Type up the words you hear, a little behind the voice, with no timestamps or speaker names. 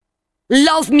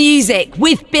Love Music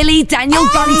with Billy Daniel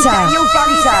Gunter.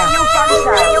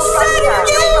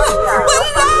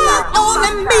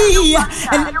 Only me,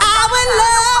 and I will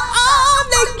love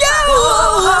only you.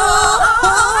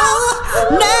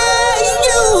 Now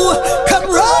you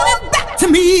come running back to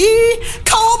me,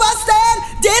 cold busted,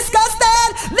 disgusted,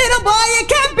 little boy, you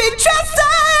can't be trusted.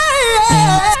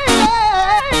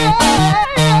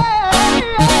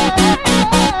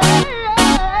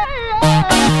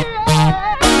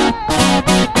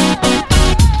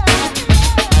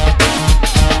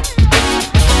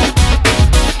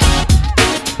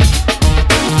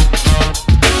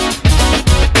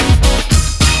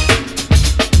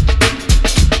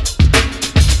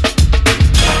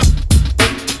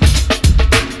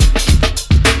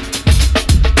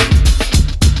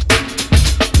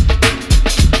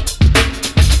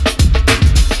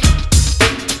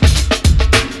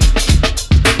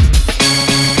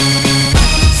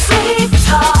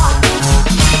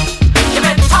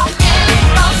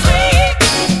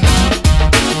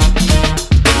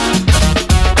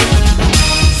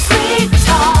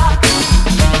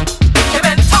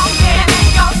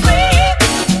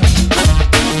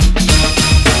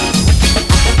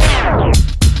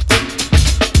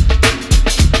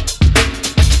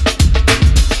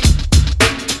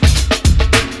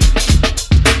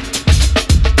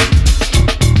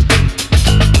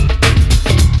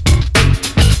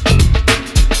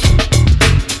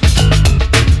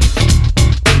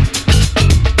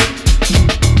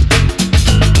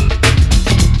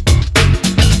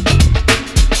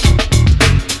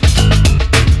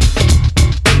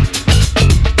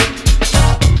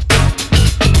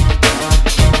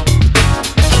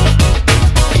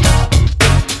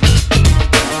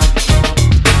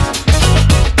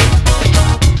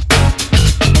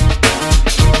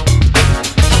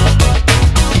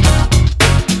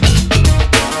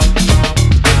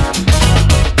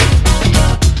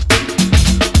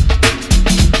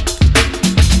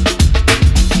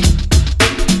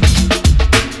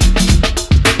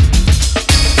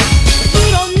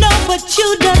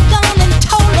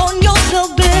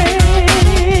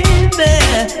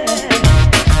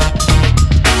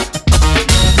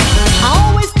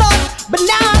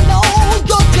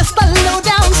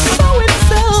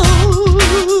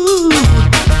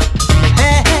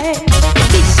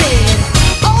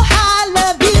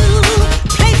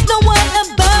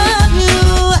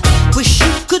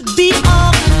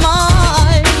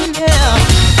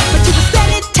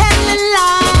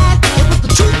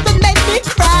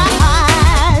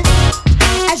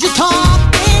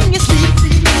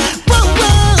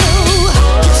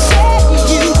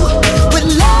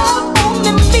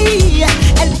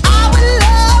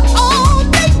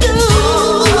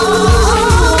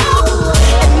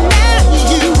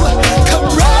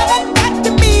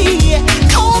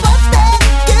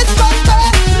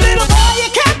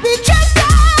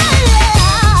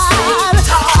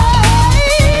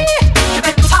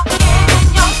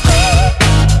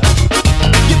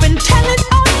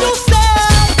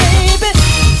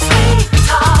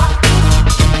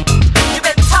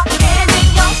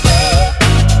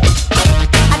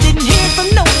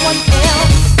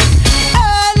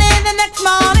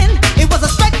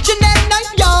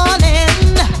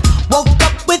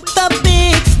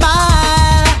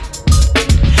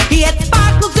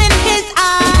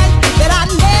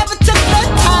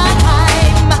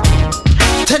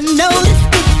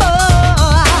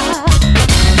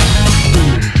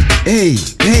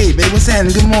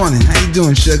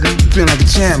 Sugar, feeling like a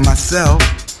champ myself.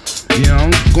 You know,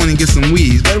 I'm going to get some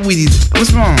weeds. What weedies?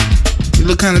 What's wrong? You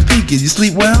look kind of peaked. You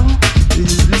sleep well? You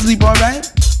sleep all right?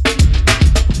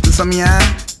 Is something in your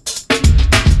eye?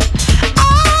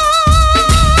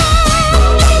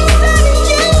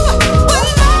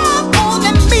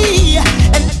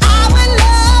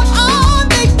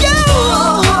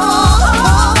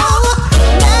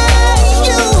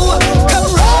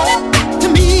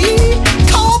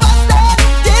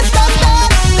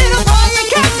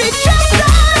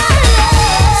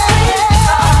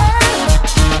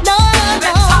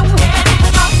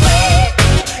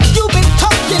 You've been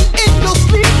talking in your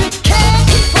sleep, you can't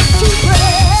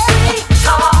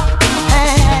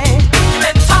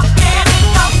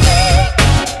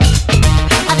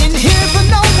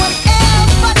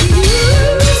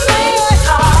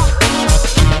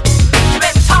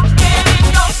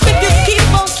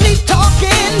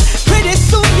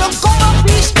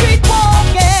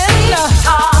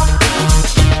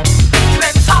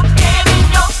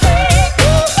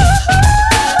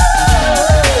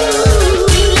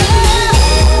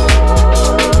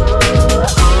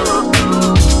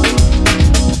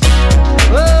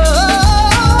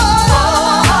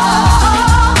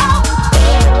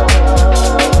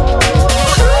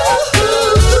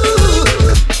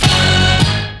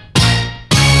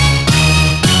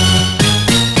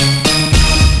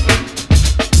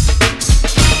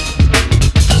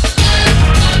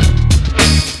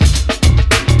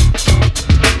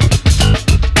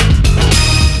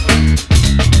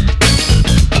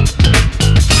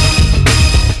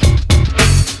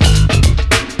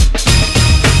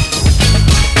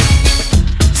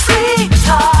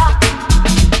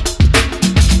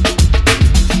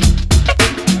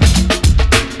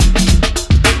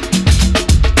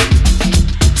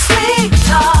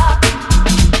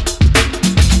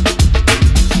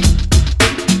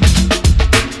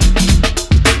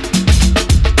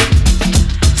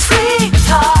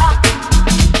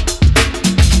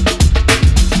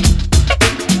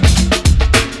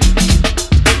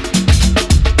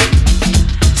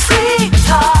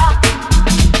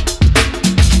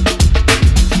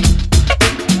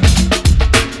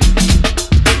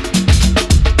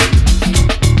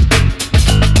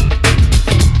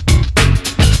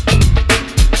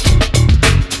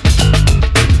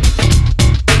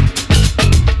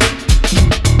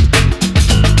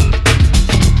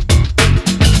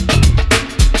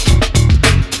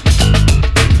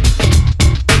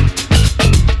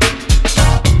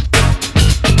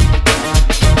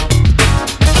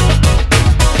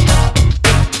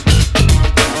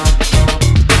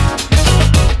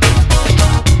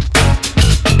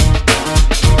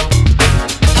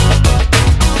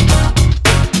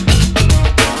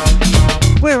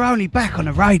back on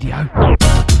the radio.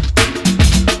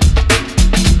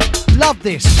 Love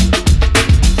this.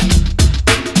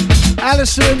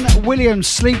 Alison Williams,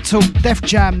 Sleep Talk, Def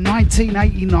Jam,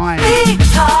 1989. Sleep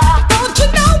talk, don't you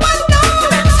know I know?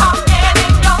 You've been talking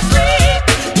in your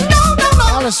sleep. No.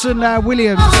 Alison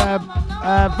Williams,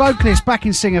 vocalist,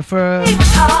 backing singer for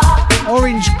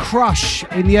Orange Crush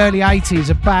in the early 80s,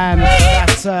 a band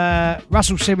that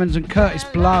Russell Simmons and Curtis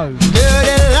Blow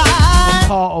were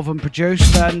part of and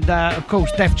produced, and of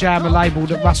course Def Jam, a label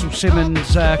that Russell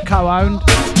Simmons co-owned.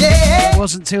 It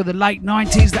wasn't until the late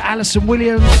 90s that Alison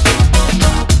Williams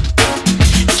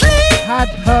had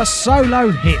her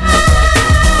solo hit.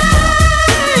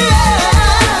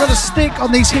 Got to stick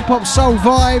on these hip-hop soul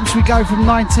vibes. We go from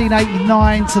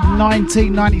 1989 to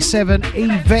 1997.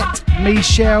 Yvette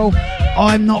Michelle,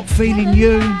 I'm Not Feeling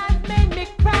You.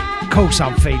 Of course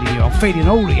I'm feeling you. I'm feeling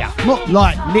all of you. Not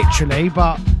like literally,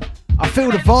 but I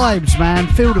feel the vibes, man.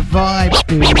 Feel the vibes,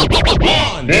 dude.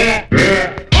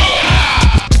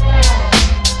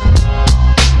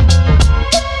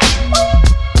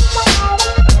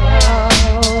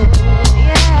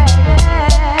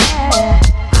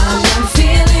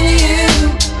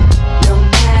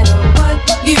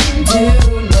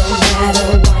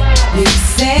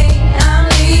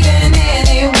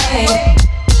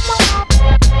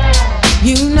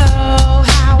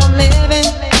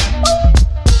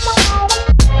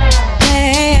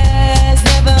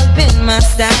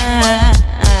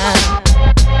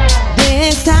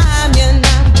 This time you're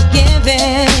not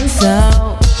forgiving, so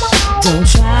don't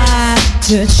try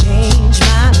to change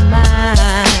my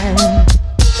mind.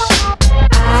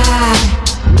 I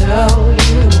know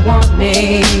you want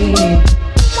me.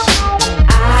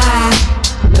 I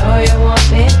know you want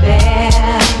me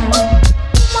there.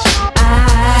 I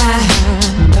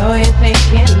know you're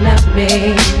thinking of me.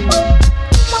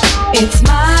 It's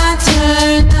my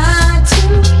turn not to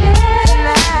care.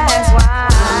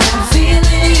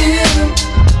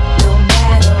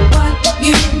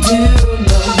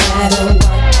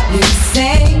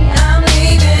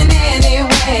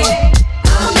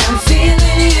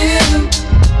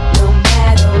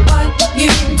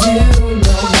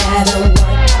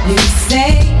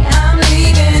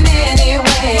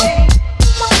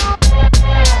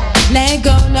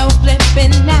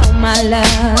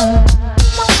 Love.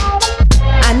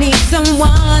 I need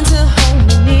someone to hold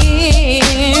me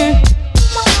near.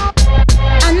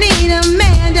 I need a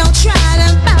man, don't try to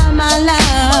buy my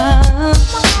love.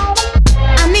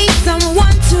 I need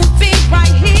someone to be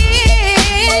right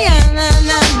here. Yeah, no.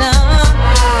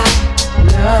 I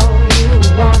know you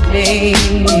want me.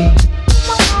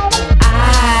 I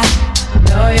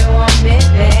know you want me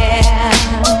there.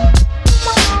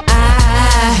 I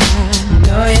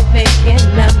know you're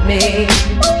thinking of me.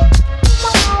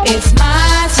 It's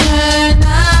my turn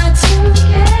not to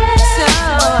care. So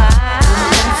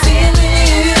I'm feeling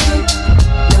you.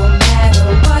 No matter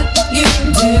what you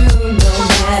do, no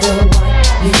matter what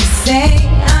you say,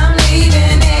 I'm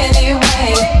leaving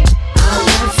anyway. I'm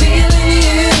not feeling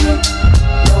you.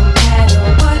 No matter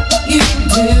what you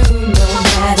do, no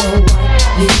matter what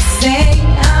you say,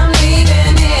 I'm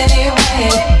leaving anyway.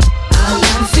 I'm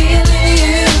not feeling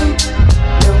you.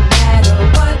 No matter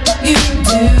what you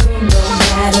do, no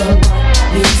matter what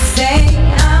you say,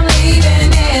 I'm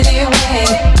leaving anyway.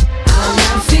 I'm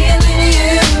not feeling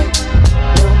you.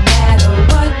 No matter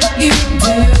what you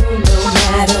do, no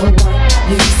matter what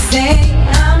you say,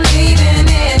 I'm leaving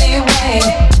anyway.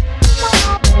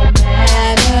 No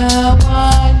matter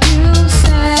what you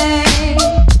say,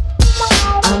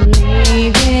 I'm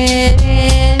leaving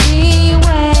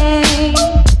anyway.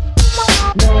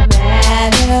 No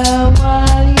matter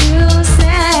what you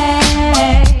say,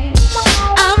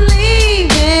 I'm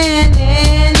leaving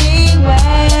anyway.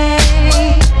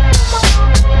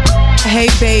 Hey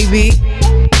baby,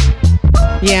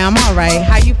 yeah, I'm alright.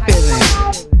 How you feeling?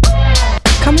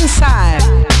 Come inside.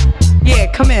 Yeah,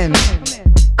 come in.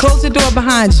 Close the door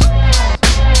behind you.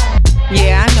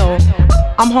 Yeah, I know.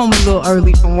 I'm home a little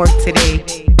early from work today.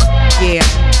 Yeah,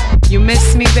 you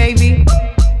miss me, baby?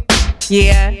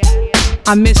 Yeah,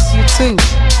 I miss you too.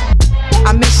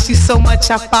 I miss you so much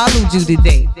I followed you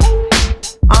today.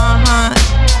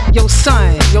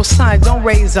 Yo son, don't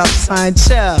raise up, son.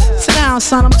 Chill. Sit down,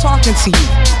 son, I'm talking to you.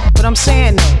 But I'm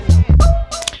saying though,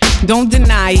 don't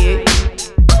deny it.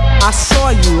 I saw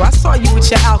you with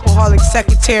your alcoholic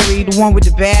secretary, the one with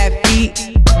the bad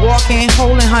feet, walking,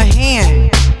 holding her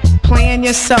hand, playing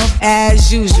yourself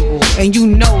as usual. And you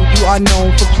know you are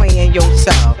known for playing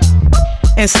yourself.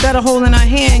 Instead of holding her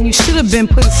hand, you should have been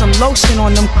putting some lotion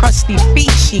on them crusty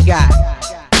feet she got.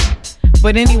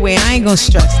 But anyway, I ain't gonna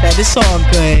stress that, it's all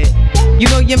good. You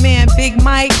know your man Big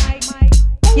Mike?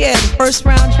 Yeah, the first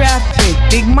round draft pick,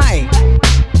 Big Mike.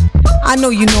 I know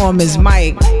you know him as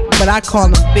Mike, but I call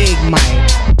him Big Mike.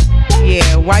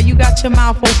 Yeah, why you got your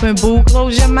mouth open, boo?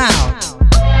 Close your mouth.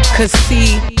 Cause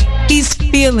see, he's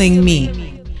feeling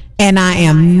me, and I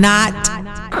am not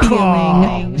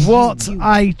feeling you. What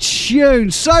a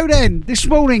tune. So then, this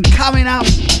morning coming up,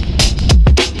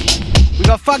 we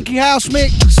got Funky House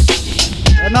Mix,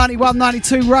 a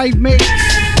 91-92 rave mix,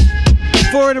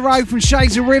 4 in a row from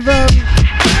Shades of Rhythm,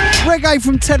 reggae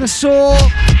from Tenasaur,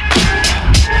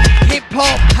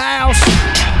 hip-hop, house,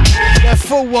 the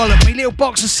full wallop, me little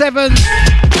box of 7s,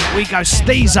 we go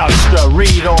Steezo.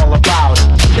 Read all about it.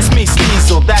 It's me,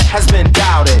 Steezo, that has been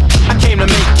doubted. I came to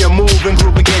make you move and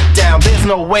groove and get down. There's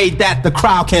no way that the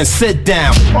crowd can sit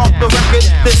down. Off the record,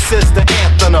 this is the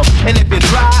anthem. And if you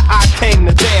try, I came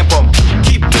to jam them.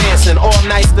 Keep dancing, all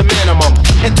night's the minimum.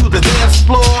 And to the dance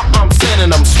floor, I'm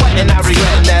sending them. Sweating, I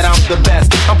regretting that I'm the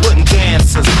best. I'm putting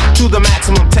dancers to the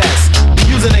maximum test.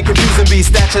 Using and confusing beats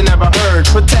that you never heard.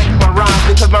 Protect my rhymes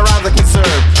because my rhymes are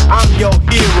conserved. I'm your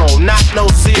hero, not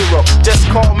no zero. Just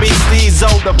call me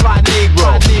Steezo, the fly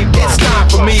Negro. It's time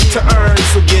for me to earn,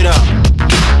 so get up.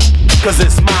 Cause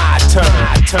it's my turn.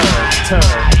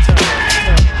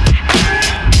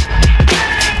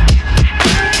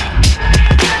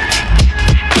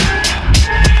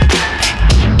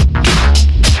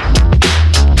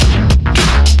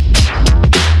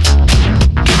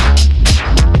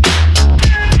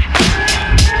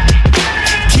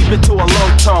 Keep it to a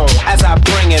low tone as I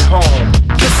bring it home.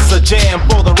 This is a jam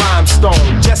for the rhyme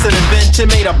stone. Just an invention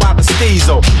made up by the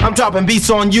Steezo. I'm dropping beats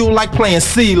on you like playing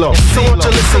CeeLo. So won't you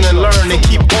listen and learn and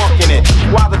keep walking it.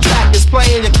 While the track is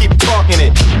playing, you keep talking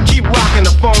it. Keep rocking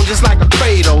the phone just like a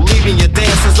cradle, leaving your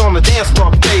dancers on the dance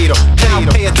floor fatal. Now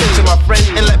pay attention, my friend,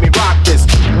 and let me rock this.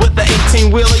 With the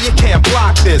 18-wheeler, you can't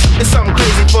block this. It's something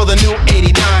crazy for the new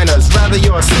 89ers. Rather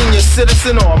you're a senior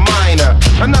citizen or a minor.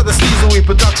 Another Steezo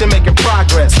production making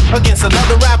progress. Against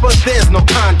another rapper, there's no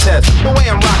contest. The way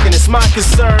I'm rocking, it's my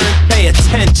concern. Pay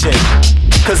attention,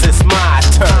 cause it's my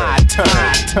turn.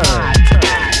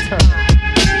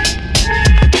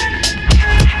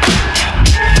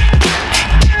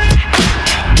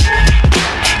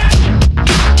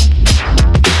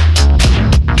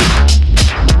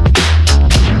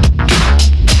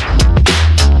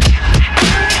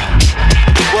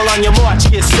 On your march,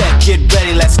 get set, get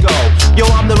ready, let's go. Yo,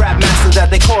 I'm the rap master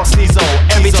that they call Steezo.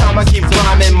 Every time I keep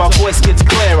rhyming, my voice gets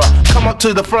clearer. Come up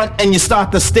to the front and you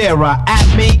start to stare at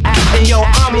me. And yo,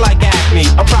 I'm like Acme,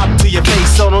 a problem to your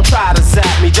face, so don't try to zap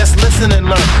me. Just listen and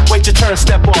learn, wait your turn,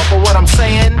 step off. But what I'm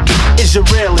saying is you're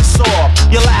really sore.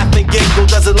 You laugh and giggle,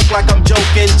 does it look like I'm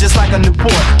joking? Just like a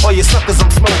Newport, or you suckers I'm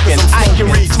smoking. I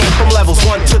can reach from levels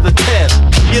 1 to the 10th.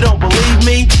 You don't believe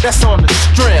me? That's on the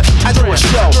strip. I do a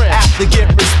show, after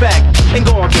get respect, and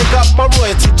go and pick up my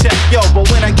royalty check. Yo,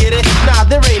 but when I get it, nah,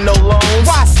 there ain't no loans.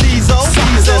 Why Steezo?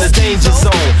 Suckers in the danger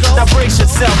zone. Now brace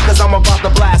yourself, cause I'm about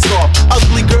to blast off.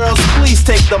 Ugly girls, please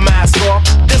take the mask off.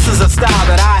 This is a style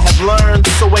that I have learned,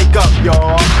 so wake up,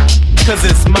 y'all. Cause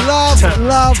it's my turn.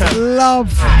 Love.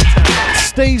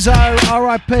 Steezo,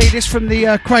 R.I.P. This from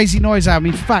the Crazy Noise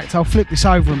album. In fact, I'll flip this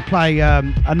over and play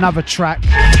another track.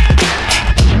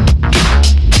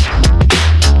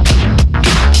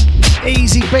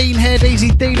 Easy Beanhead, Easy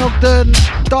Dean Ogden,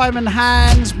 Diamond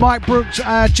Hands, Mike Brooks,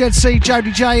 Jed C,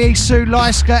 Jody J, Sue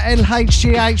Lyska,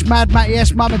 LHGH, Mad Matty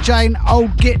S, Mama Jane,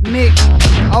 Old Git Nick,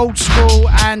 Old School,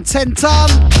 and 10 Ton.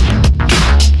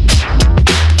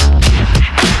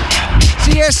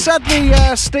 So yes, sadly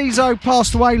Steezo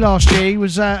passed away last year. He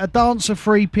was a dancer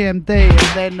for EPMD,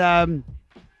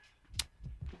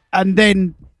 and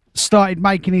then started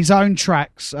making his own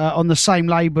tracks on the same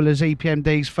label as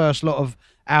EPMD's first lot of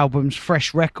albums,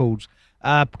 Fresh Records.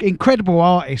 Incredible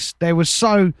artist. There was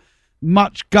so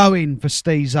much going for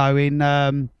Steezo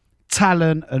in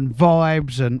talent and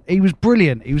vibes, and he was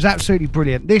brilliant. He was absolutely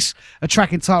brilliant. This, a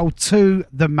track entitled To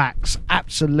The Max.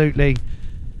 Absolutely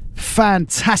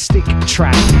fantastic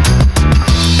track.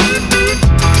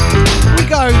 We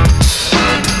go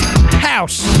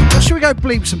house. Or should we go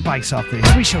bleeps and bass after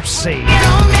this? We shall see.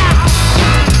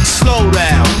 Slow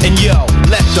down and yo,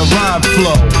 let the rhyme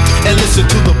flow and listen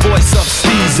to the voice of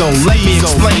Steezo. Let me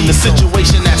explain the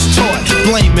situation that's taught.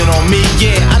 Blame it on me,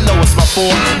 yeah, I know it's my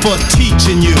fault for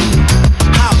teaching you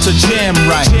how to jam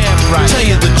right. Tell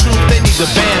you the truth, they need the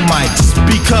band mics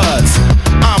because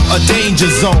I'm a danger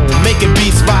zone, making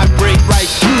beats vibrate right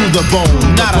through the bone.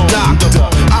 Not a doctor,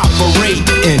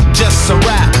 operating, just a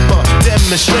rapper,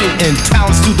 demonstrating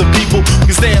talents to the people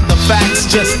who stand the facts.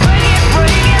 Just bring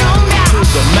it on down.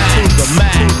 the max, to the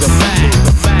max, to the max,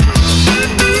 to the max.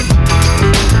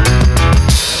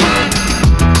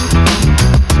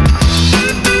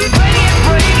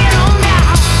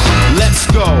 Let's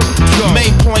go.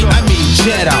 Main point, I mean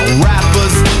jet out.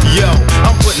 Rappers, yo,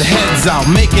 I'm putting heads out,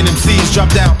 making MCs drop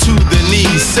down to their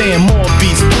knees, saying more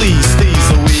beats, please,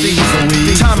 Steezy.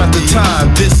 Time after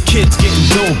time, this kid's getting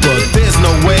doper. There's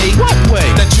no way, what way,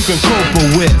 that you can cope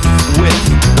with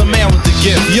the man with the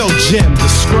gift. Yo, Jim,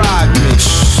 describe me.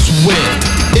 Swift.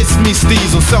 It's me,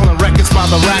 Steezy, selling records by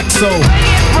the rack, so to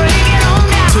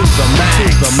the max,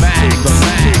 to the max, to the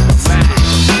max, to the max.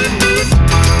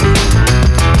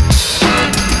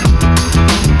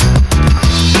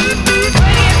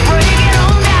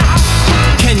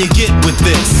 Can you get with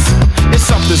this? It's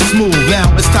something smooth,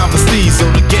 now it's time for Steezo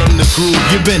to get in the groove.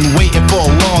 You've been waiting for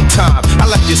a long time, I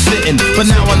left you sitting, but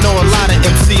now I know a lot of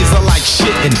MCs are like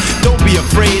shitting. Don't be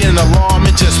afraid and alarm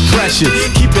and just pressure.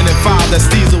 Keeping it filed that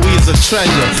Steezo is a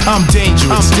treasure. I'm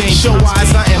dangerous,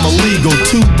 show-wise I am illegal.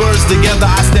 Two birds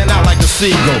together, I stand out like a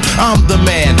seagull. I'm the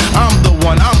man, I'm the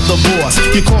one, I'm the boss.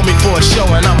 You call me for a show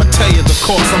and I'ma tell you the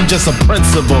course. I'm just a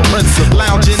principal,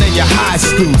 lounging in your high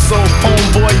school. So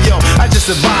homeboy, yo, I just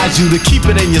advise you to keep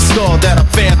it in your skull that I'm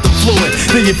phantom fluid.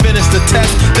 Then you finish the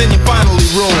test, then you finally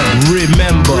ruin.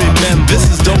 Remember, this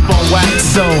is dope on wax,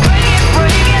 so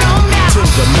to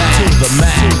the max, to the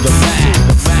max, to the max, to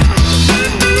the max.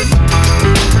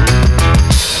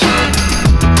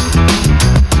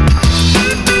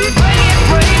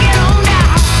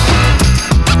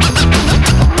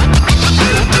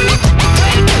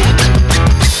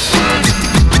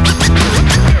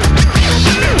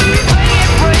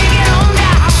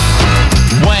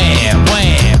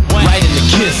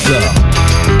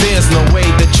 There's no way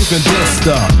that you can diss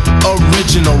the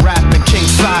original rapping King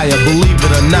Sire. Believe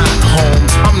it or not,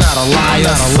 Holmes, I'm not a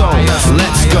liar. So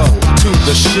let's go to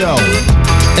the show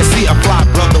and see a fly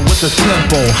brother with the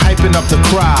tempo, hyping up the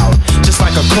crowd just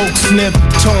like a coke snip,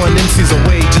 towing MCs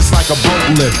away just like a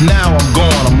boat lift. Now I'm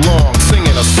gone, I'm long,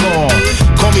 singing a song.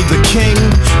 Call me the king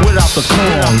without the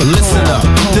corn. But listen up,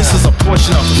 this is a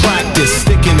portion of practice,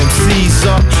 sticking MCs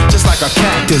up just like a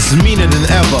cactus, meaner than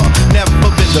ever,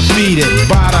 never been defeated.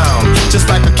 Bow down, just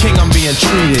like a king I'm being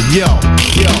treated. Yo,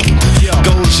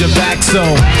 goes your back, so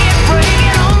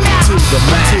to the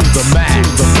max, to the max,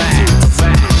 to the max, to the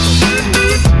max.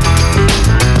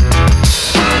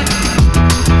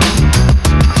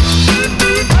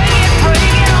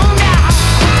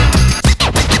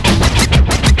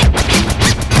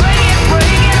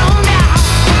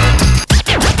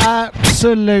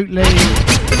 Absolutely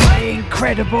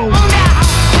incredible.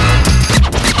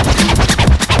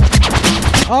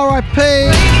 R.I.P.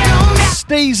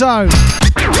 Steezo.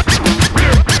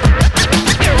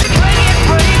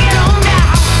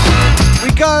 We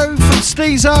go from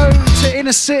Steezo to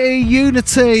Inner City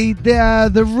Unity,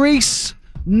 the Reese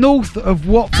north of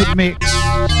Watford mix.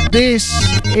 This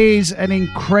is an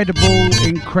incredible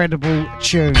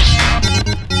tune.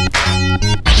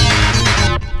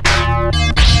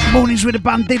 Mornings with a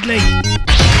Bun Diddley.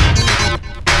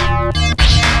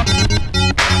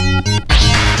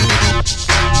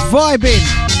 Vibing.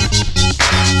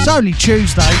 It's only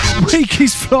Tuesday. Week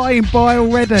is flying by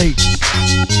already.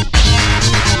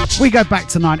 We go back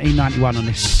to 1991 on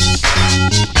this.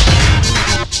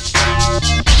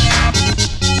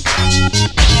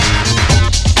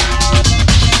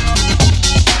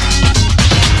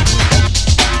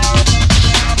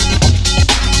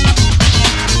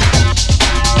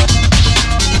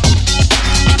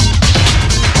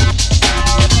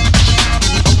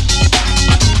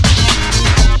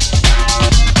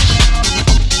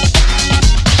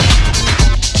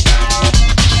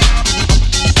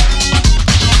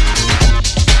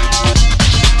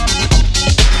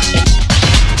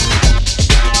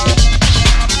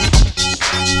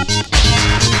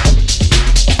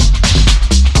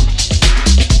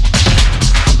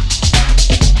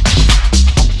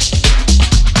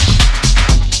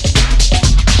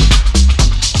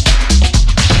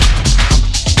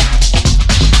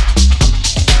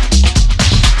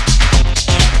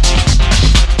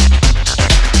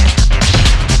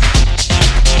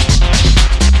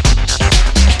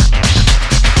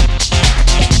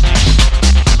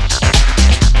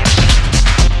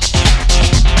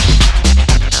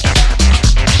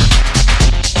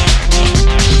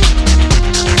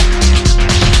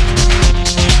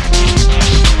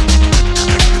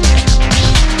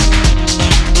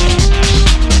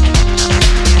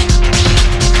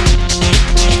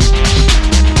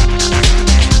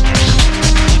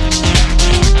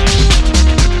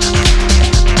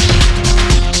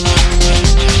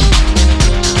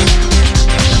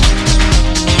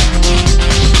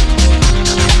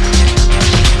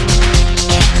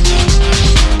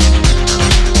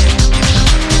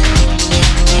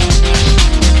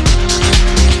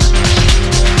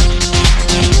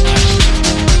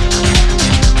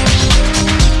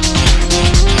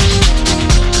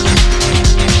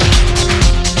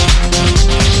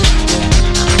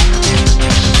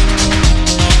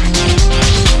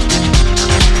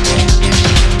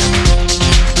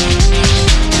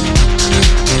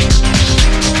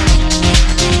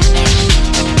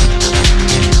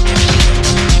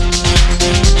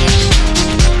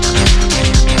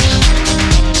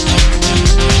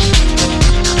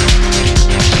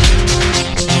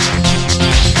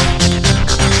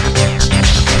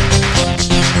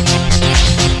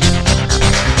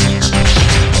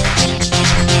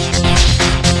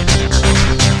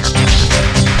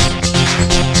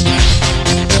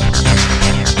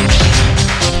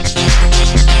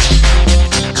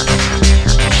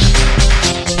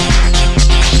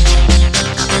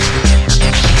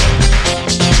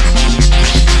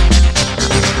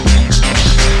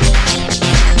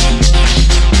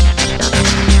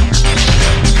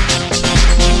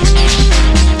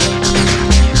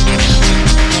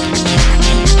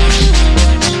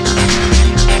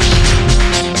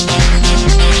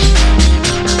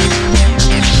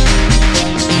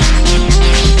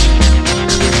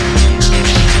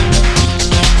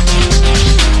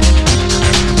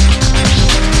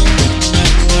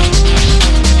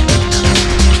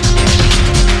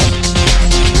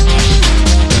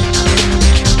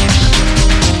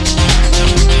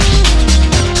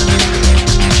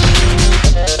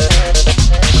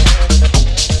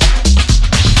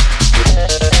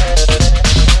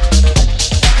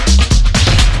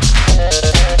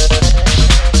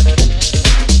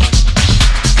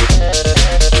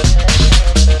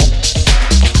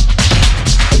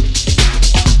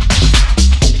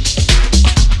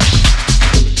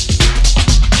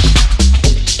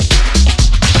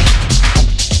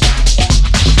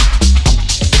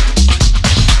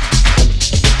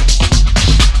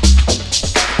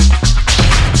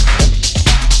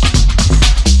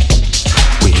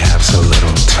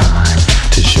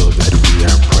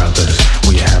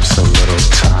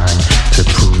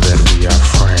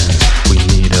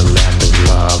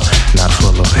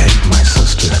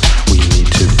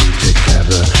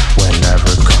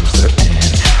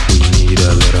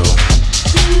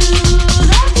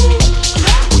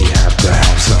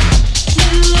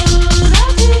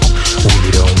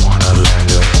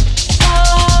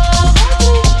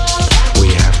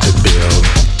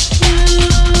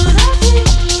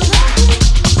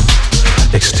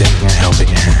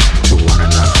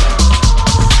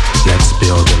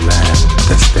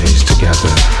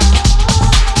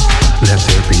 Let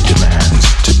there be demands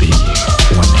to be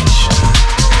one nation.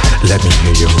 Let me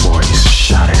hear your voice,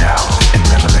 shout it out in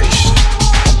revelation.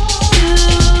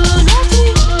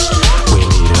 We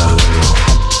need a little.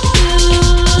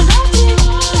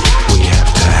 We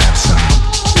have to have some.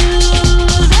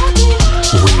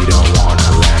 We don't want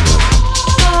a land of.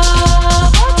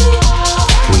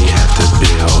 We have to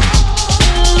build.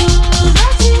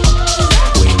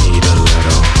 We need a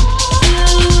little.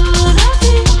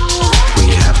 We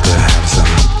have to have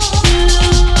some.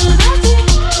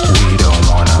 We don't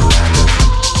want a land of.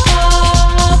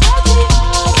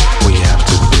 We have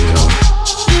to build.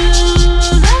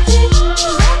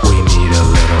 We need a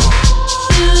little.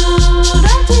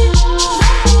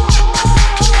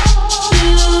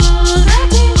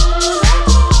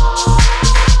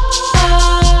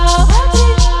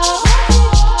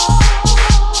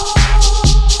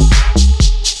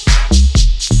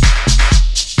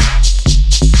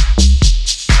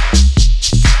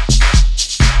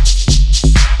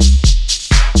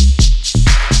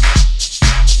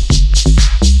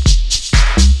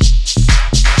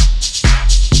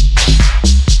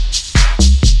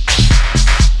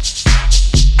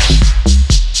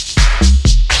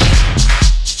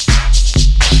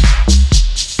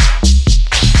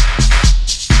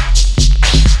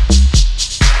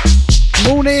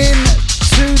 Morning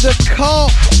to the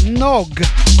Carp Nog.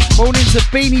 Morning to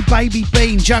Beanie Baby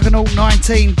Bean, Juggernaut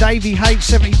 19, Davey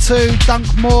H72, Dunk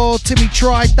Moore, Timmy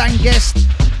Try, Dan Guest,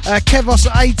 Kevos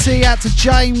 80, out to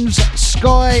James,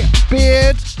 Sky,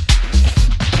 Beard,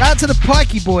 out to the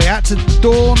Pikey Boy, out to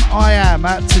Dawn I Am,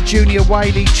 out to Junior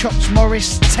Whaley, Chops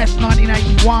Morris, Tef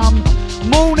 1981.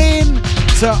 Morning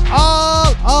to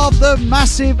all of the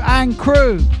Massive and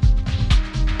crew.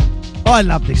 I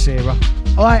love this era.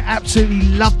 I absolutely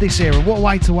love this era. What a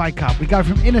way to wake up. We go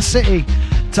from Inner City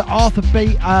to Arthur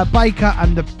Baker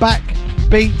and the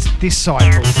Backbeat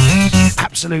Disciples.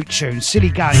 Absolute tune. Silly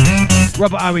Game.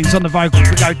 Robert Owens on the vocals.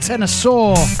 We go tenor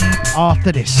saw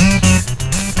after this.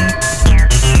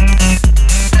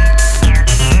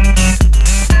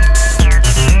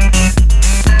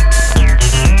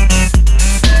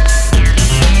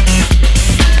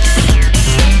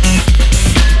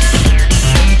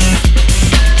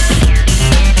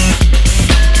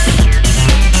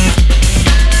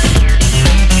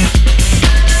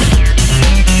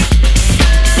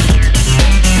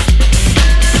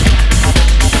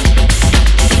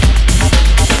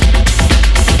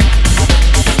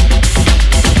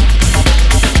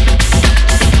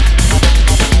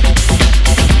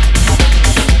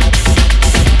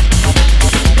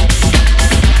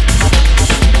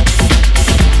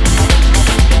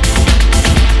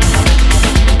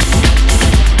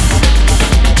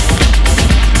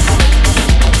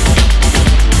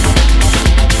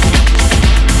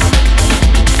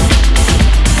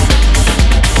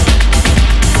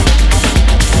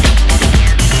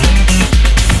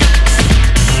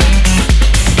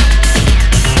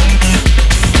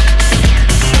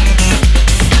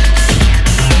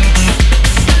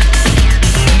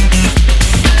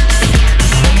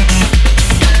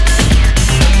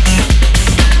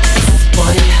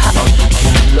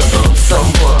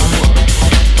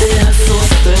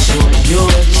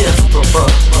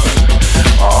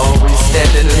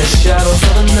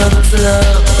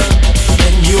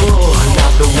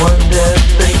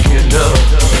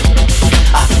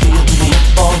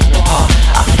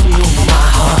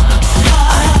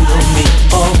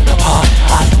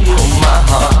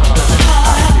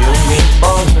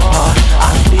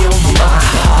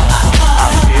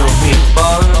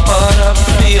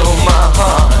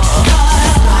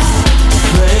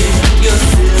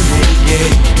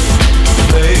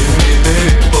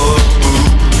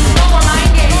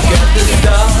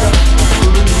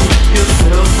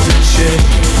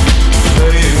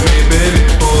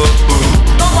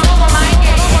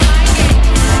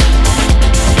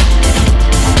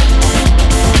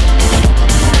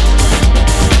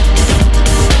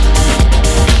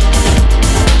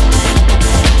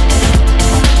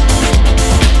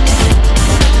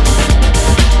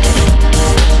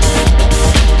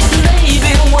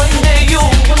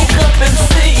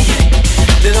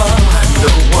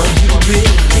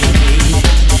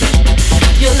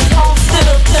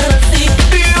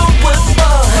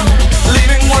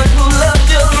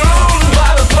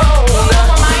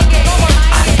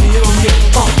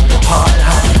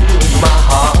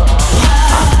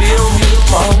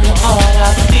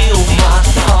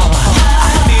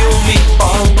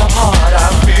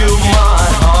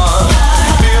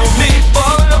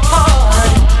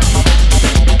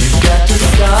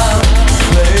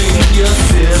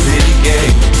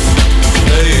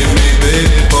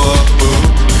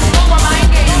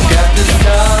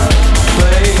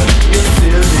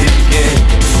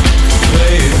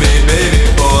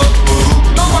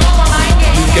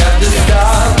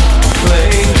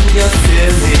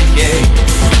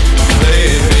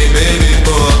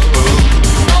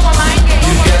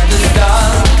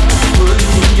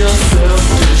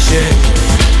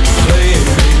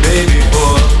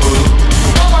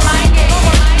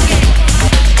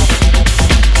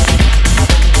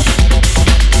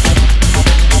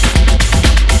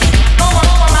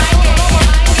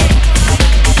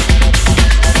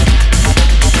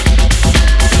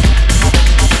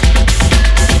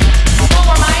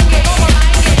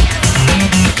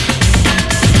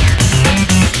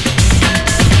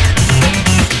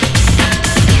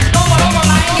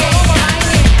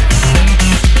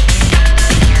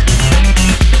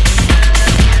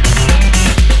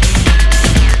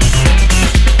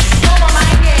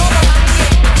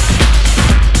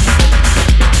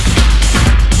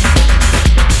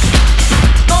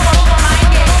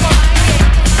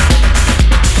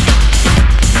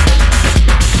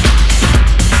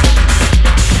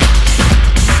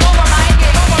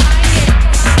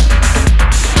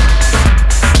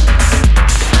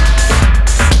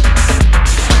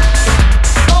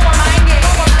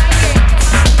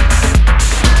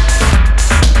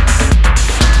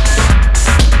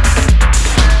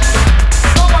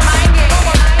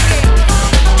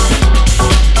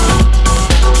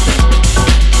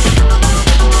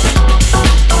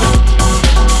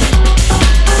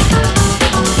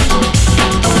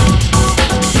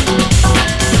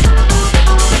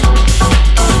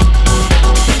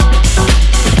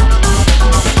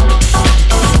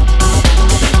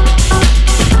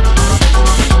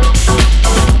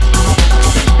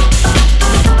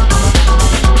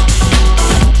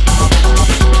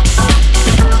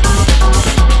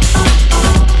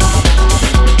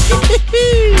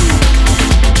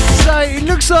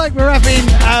 like we're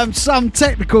having some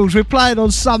technicals. We're playing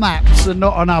on some apps and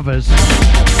not on others.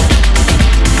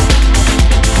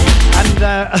 And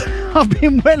I've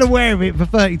been well aware of it for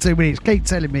 32 minutes. Keep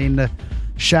telling me in the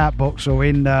shout box or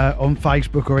in on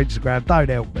Facebook or Instagram. Don't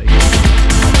help me.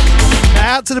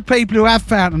 Now, out to the people who have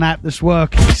found an app that's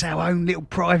working. It's our own little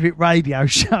private radio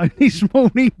show this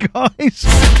morning, guys.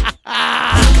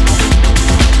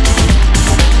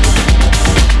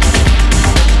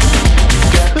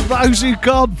 Those who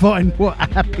can't find what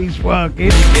app is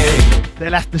working,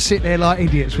 they'll have to sit there like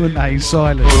idiots, wouldn't they, in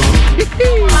silence?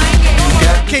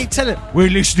 Keep telling them, we're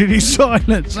listening in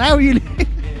silence. How are you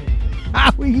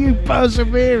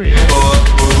persevering?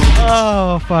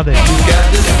 Oh, funny.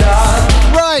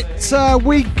 Right,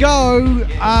 we go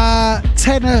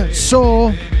Tenor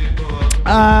Saw.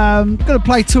 Gonna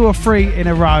play 2 or 3 in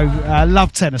a row.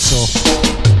 Love Tenor Saw.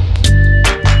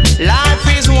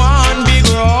 Life is one big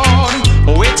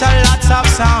road with a lot of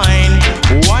sign.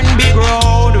 One big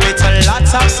road with a lot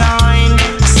of sign.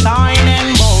 Sign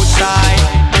in both sides.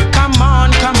 Come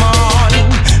on, come on.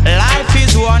 Life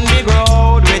is one big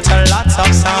road with a lot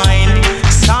of sign.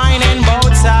 Sign in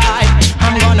both sides.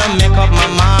 I'm gonna make up my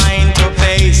mind to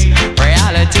face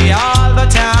reality all the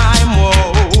time.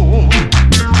 Whoa.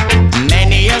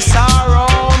 Many a sorrow,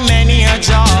 many a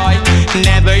joy.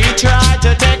 Never you try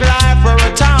to take life for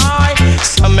a tie.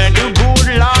 Some may do good,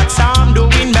 Lord, some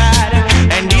doing bad.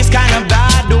 And these kind of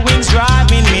bad doings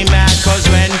driving me mad. Cause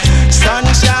when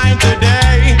sunshine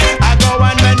today, I go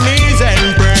on my knees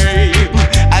and pray.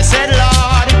 I said,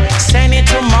 Lord, send it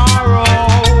tomorrow.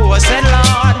 I said,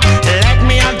 Lord, let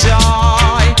me have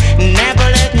joy. Never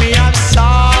let me have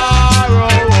sorrow.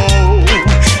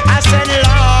 I said,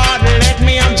 Lord, let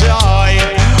me have joy.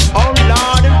 Oh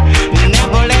Lord,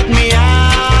 never let me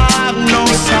have no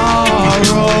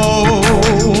sorrow.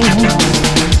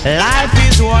 Life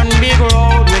is one big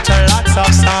road with a lots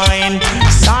of sign.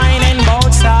 Sign in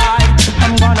both sides.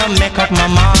 I'm gonna make up my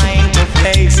mind to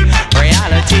face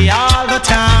reality all the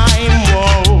time.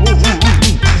 Whoa.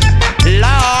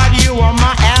 Lord, you are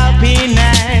my helping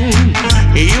hand.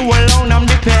 You alone I'm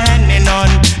depending on.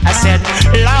 I said,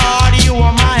 Lord, you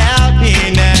are my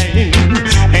helping hand.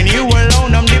 And you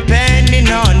alone I'm depending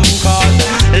on. Cause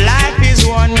life is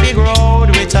one big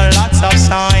road with a lots of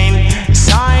sign.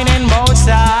 Sign in both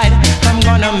sides. I'm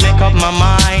gonna make up my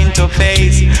mind to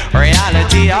face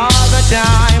reality all the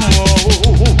time. Whoa.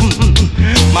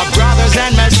 My brothers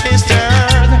and my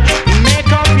sisters,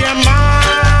 make up your mind.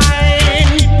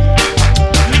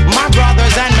 My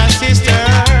brothers and my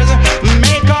sisters,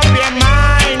 make up your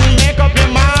mind. Make up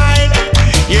your mind.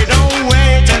 You don't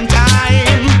wait on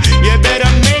time. You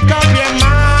better make up your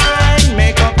mind.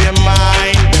 Make up your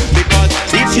mind. Because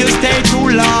if you stay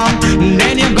too long,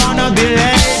 then you're gonna be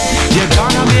late. You're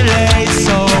gonna be late.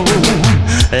 So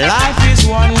life is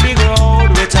one big road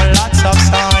with a lots of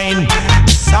sign.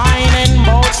 Sign in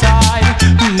both sides.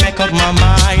 Make up my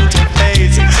mind to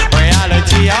face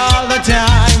reality all the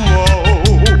time.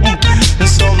 Whoa.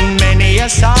 So many a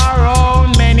sorrow,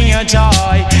 many a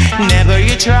joy. Never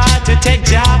you try to take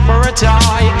job for a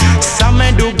toy. Some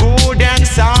may do good and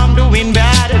some doing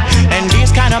bad. And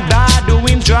these kind of bad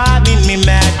doings driving me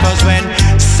mad. Cause when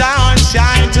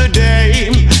sunshine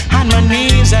today, on my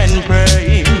knees and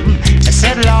pray. I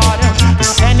said, Lord,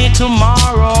 send it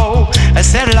tomorrow. I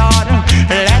said, Lord,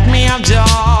 let me have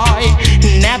joy.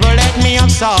 Never let me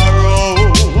have sorrow.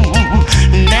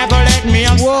 Never let me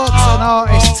have sorrow. What an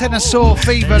artist. Tenor Saw,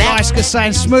 Fever, Lyska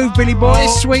saying smooth Billy Boy,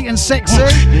 sweet and sexy.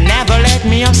 Never let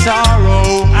me have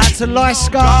sorrow. Out to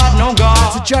Lyska, God, no God.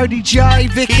 out to Jody J,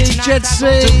 Vicky, Jed C.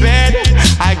 To bed,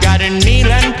 I gotta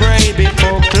kneel and pray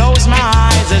before close my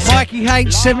eyes. I said, Mikey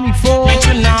H74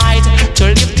 tonight to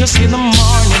live to see the morning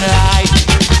light.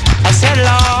 I said,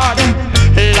 Lord,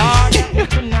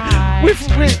 tonight.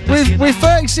 We're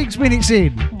 36 minutes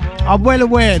in. I'm well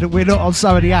aware that we're not on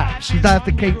some of the apps. You don't have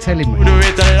to keep telling me.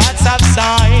 With lots of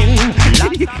sign.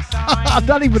 I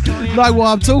don't even know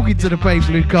why I'm talking to the people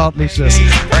who can't listen.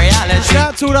 Reality.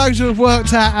 Shout out to all those who have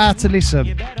worked out how to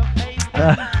listen.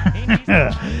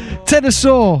 Tenor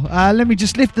Saw, let me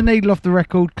just lift the needle off the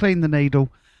record, clean the needle.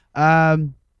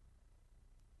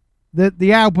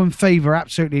 The album Fever,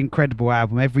 absolutely incredible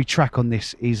album. Every track on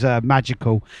this is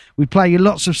magical. We play you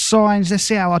lots of signs. Let's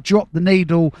see how I drop the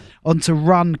needle onto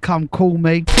Run, Come Call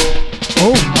Me.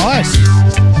 Oh, nice.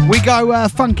 We go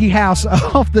funky house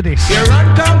after this. You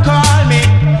run, come call me,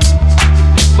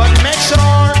 but make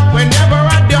sure whenever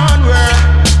I'm done work,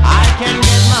 I can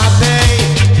get my pay.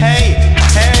 Hey,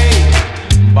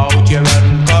 hey, bout you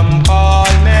run, come call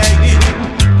me.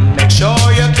 Make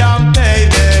sure you can pay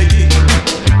me.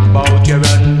 Bout you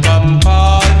run, come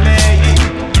call me.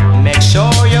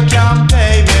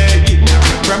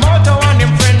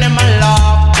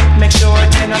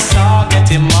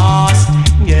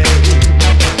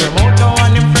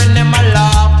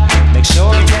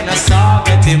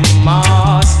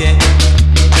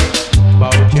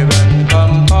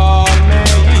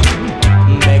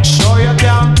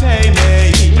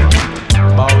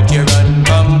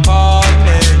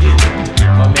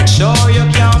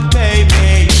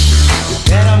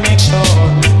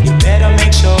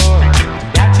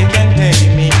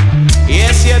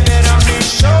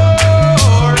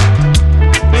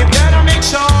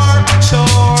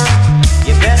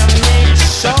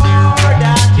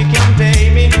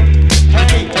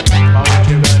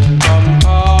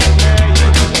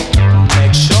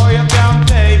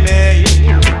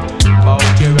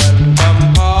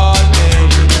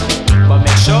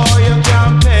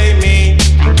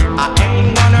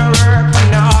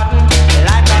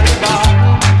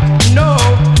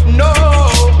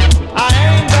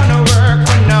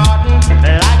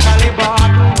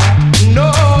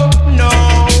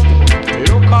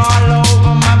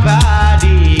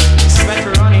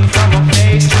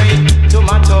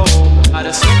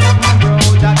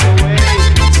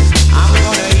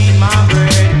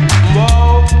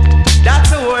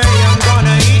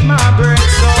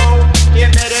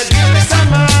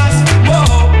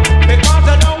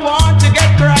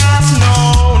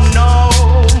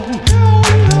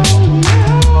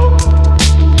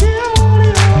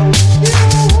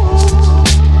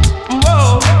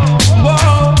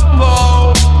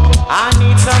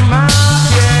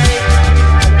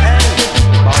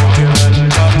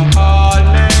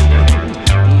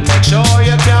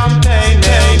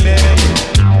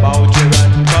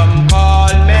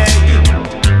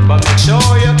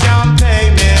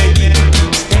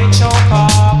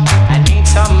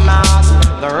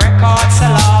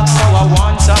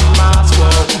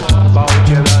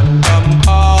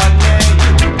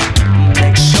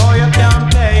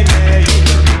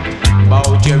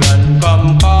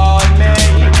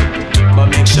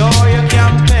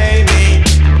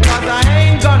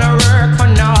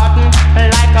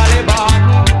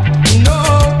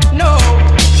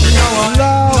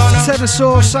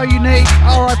 Tenasaur, So Unique,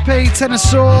 R.I.P.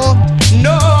 Tenasaur.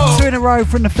 No. 2 in a row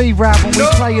from the Fever album. We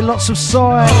play you lots of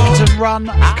Signs and Run,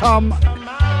 Come,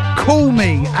 Call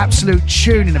Me. Absolute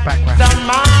tune in the background.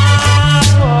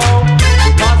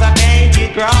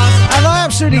 And I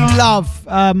absolutely love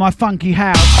my funky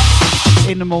house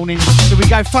in the mornings. So we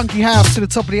go funky house to the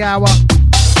top of the hour.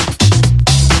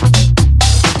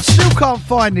 Still can't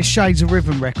find this Shades of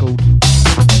Rhythm record.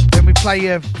 Then we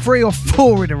play 3 or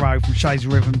 4 in a row from Shades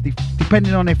of Rhythm,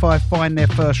 depending on if I find their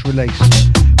first release.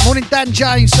 Morning, Dan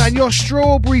James saying you're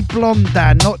strawberry blonde,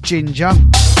 Dan, not ginger. Out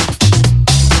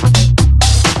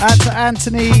to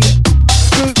Anthony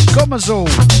Gomazul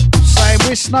saying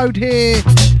we're snowed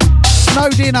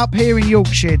in up here in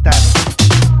Yorkshire, Dan.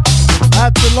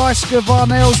 Out to Lyska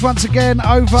Varnells once again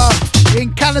over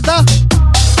in Canada.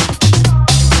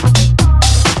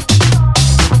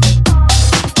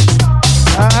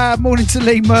 Morning to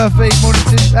Lee Murphy. Morning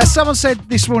to someone said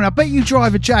this morning, I bet you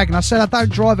drive a Jag, and I said I don't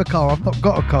drive a car. I've not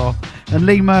got a car. And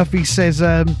Lee Murphy says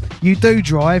you do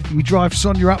drive. You drive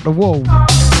Sonia up the wall.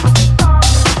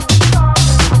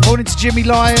 Morning to Jimmy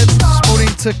Lyons. Morning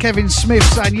to Kevin Smith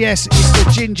saying yes, it's the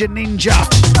Ginger Ninja.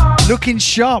 Looking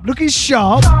sharp.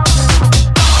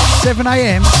 7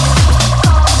 a.m.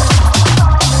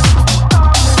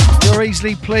 You're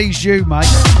easily pleased, you mate.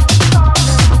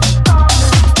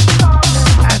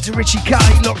 To Richie K,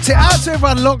 locked it out to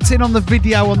everyone locked in on the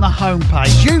video on the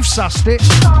homepage. You've sussed it.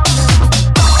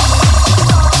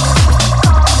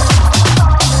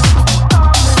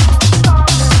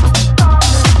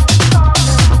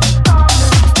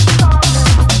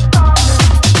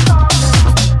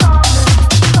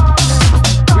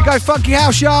 We go funky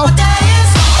house, y'all.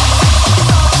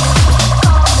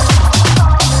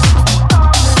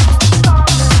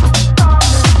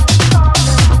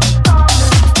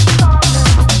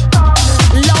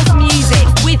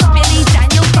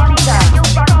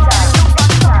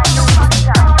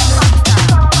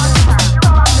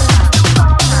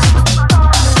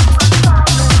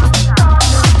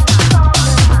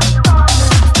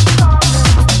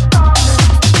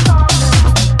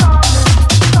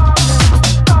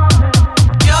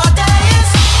 Your day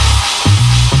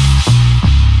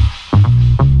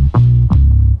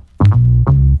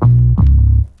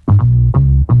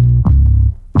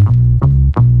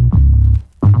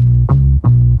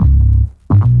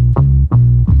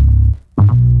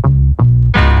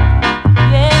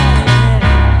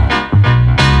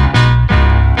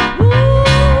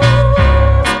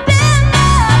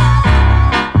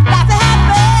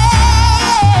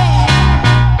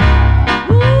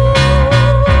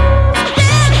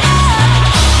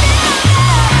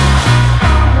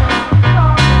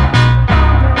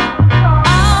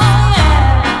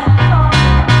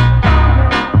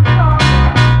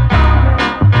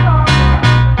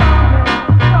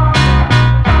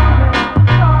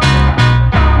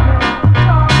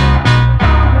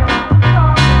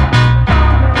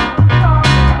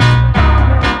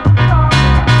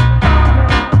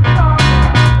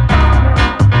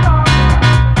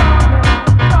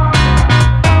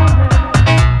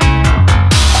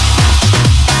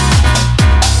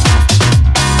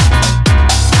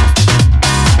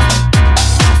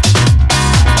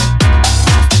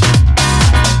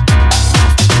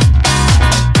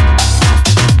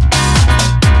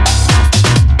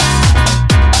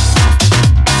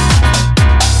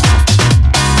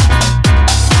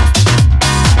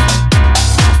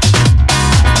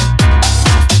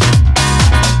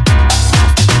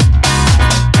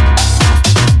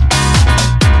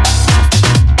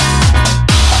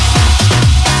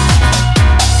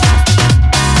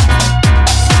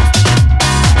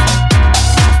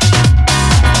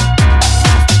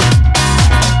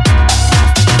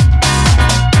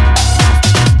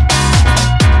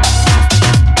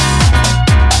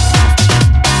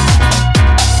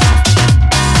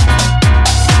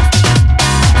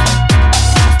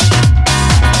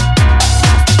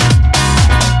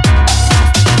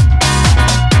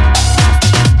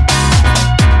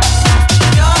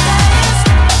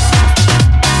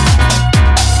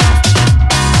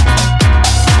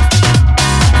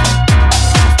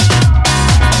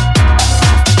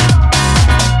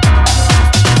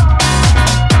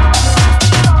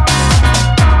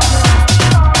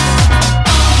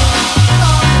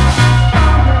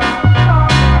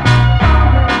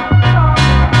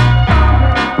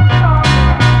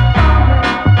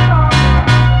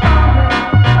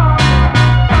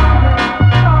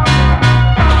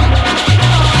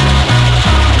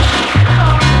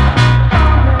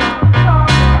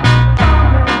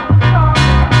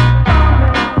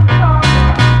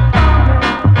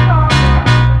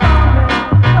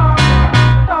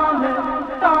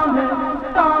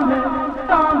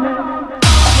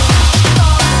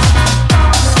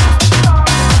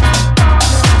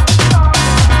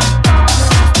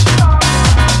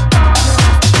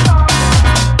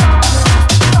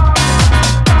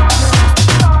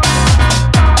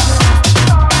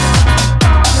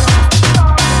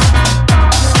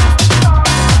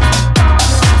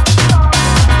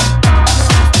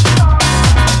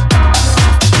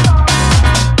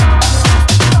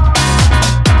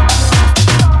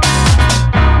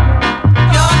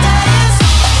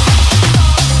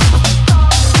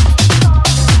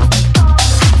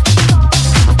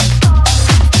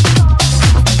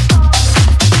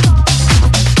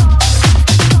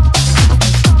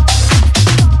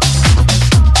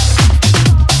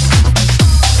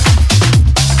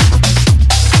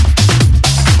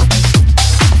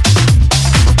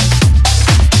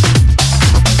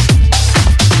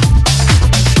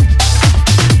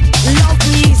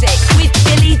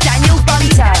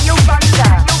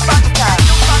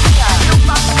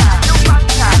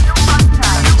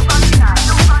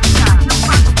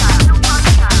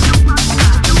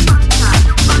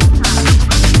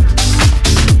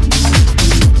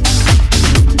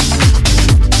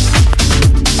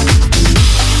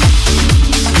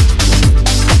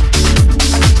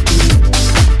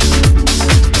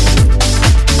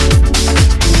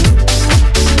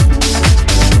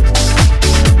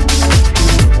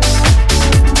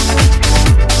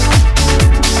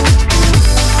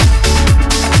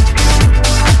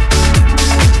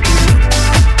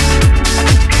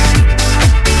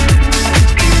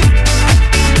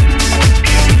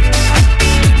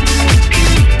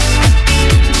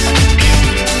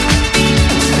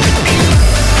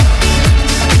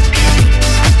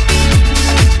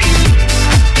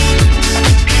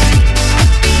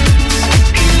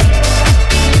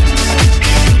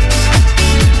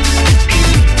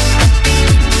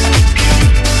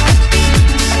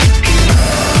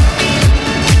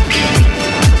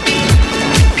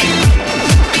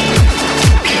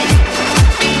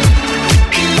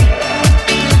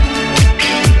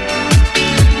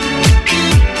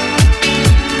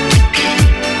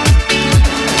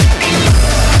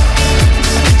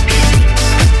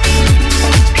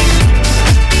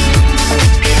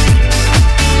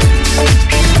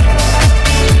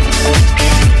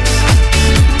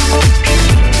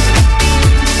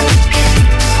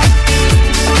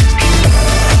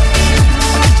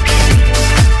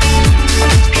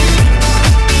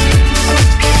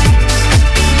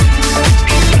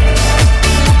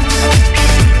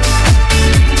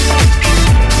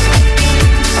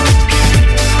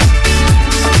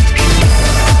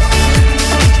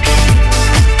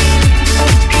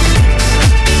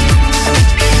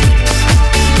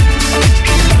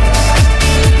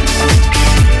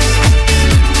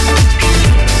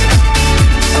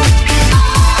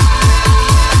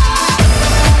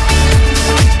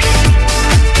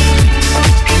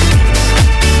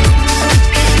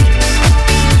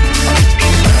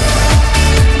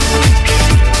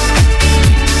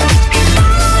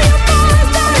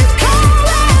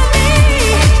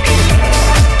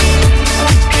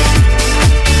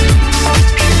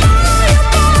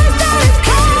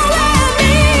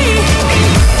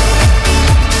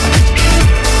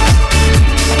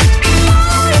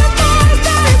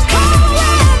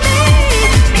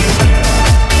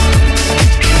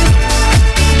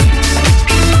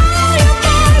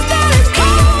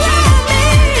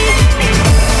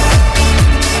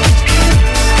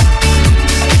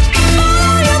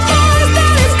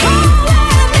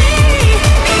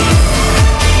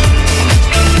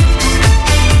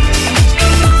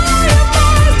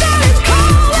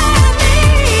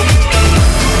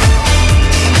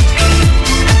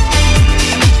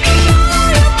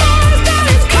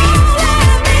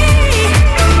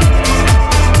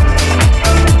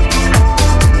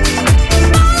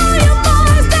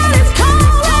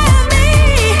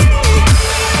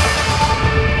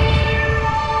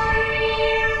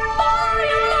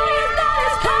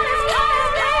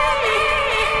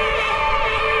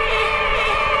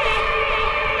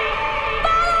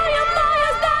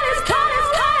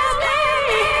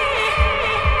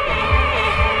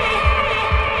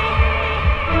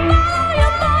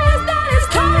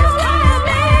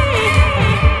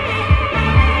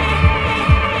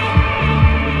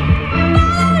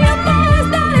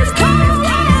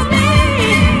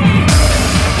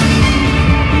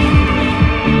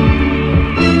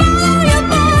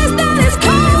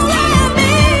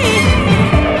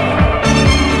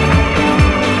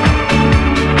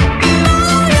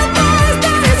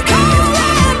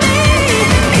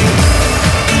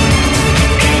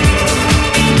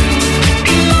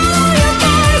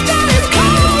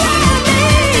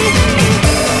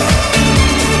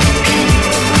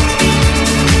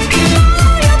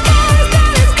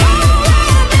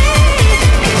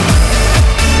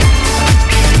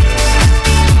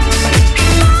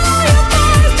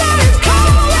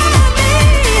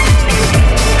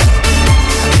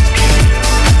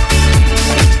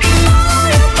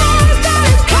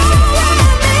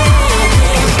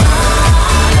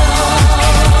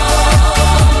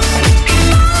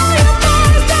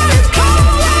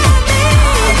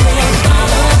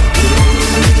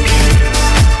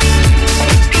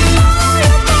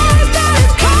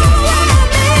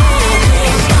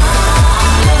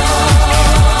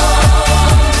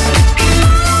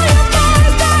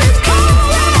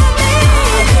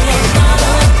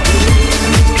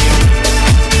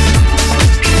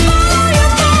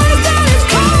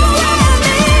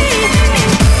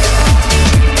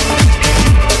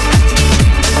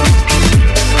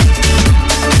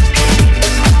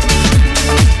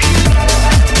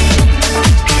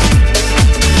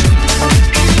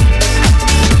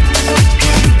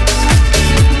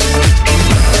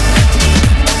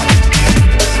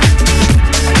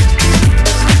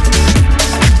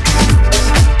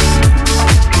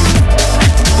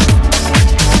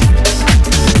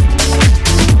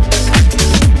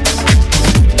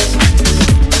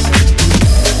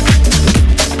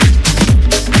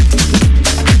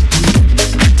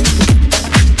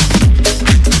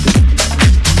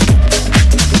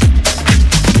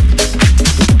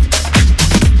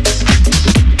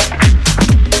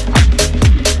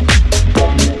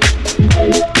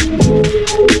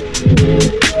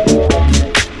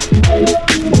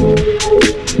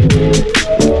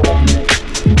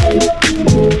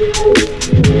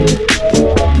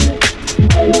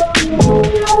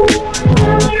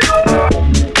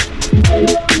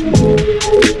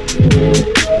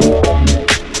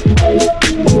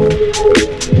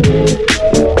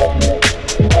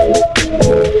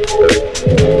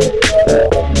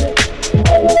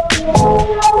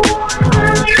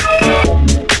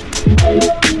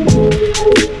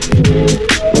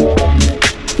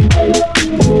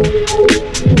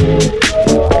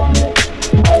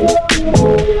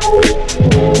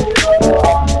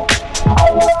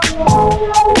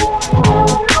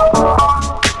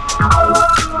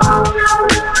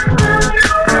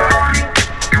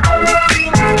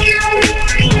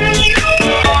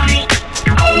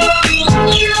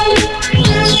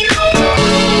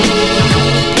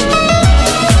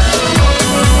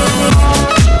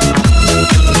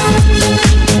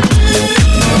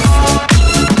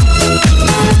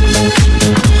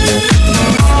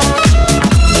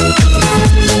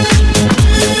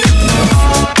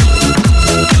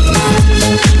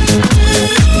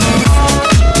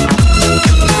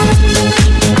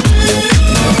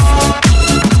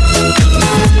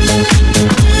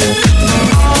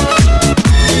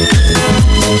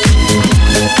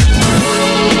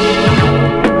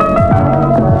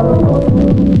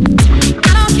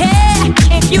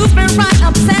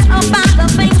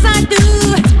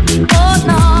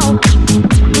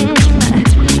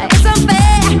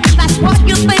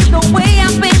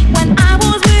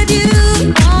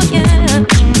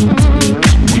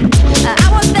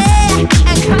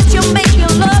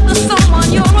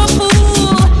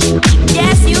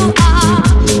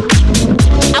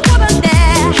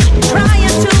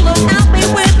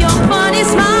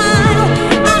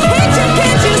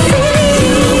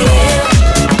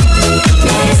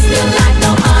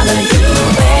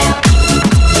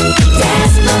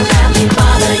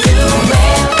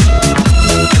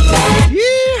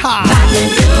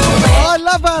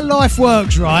life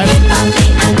works, right?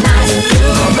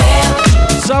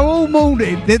 So all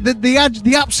morning,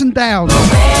 the ups and downs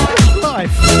of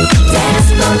life.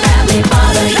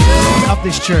 Love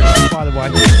this tune, by the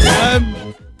way.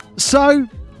 So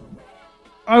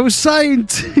I was saying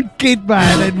to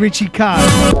Gidman and Richie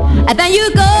Coe, And then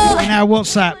you go. in our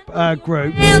WhatsApp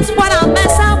group, That's what a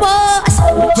mess I was.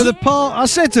 I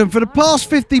said to them, for the past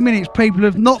 50 minutes, people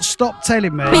have not stopped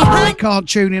telling me they can't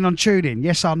tune in on TuneIn.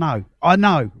 Yes, I know.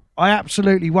 I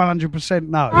absolutely 100%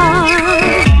 know.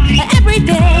 Every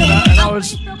day. And I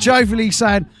was jovially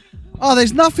saying,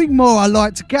 there's nothing more I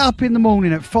like to get up in the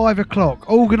morning at 5 o'clock,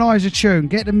 organise a tune,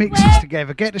 get the mixes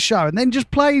together, get the show, and then just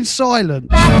play in silence.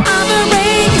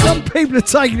 Some people are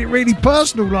taking it really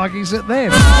personal, like it's at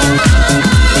them.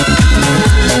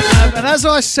 And as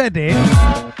I said it,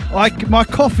 my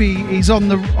coffee is on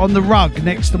the rug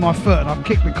next to my foot, and I've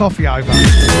kicked my coffee over.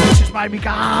 It just made me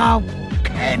go,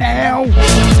 fucking hell.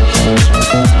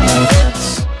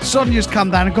 Sonia's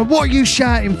come down and gone, what are you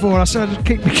shouting for? And I said, I just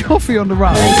kicked my coffee on the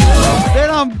rug. Then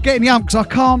I'm getting yumped because I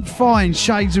can't find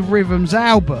Shades of Rhythm's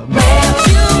album.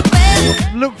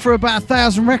 Looked for about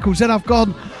 1,000 records, then I've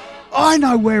gone, I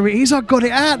know where it is. I got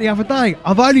it out the other day.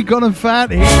 I've only gone and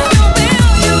found it.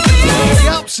 The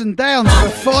ups and downs for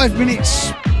 5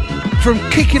 minutes from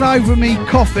kicking over me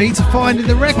coffee to finding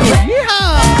the record.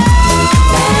 Yeah!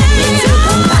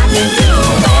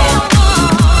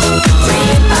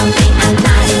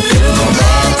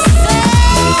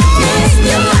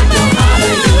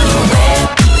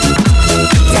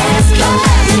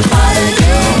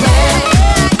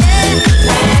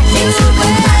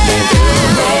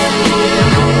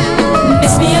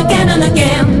 Miss me again and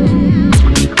again.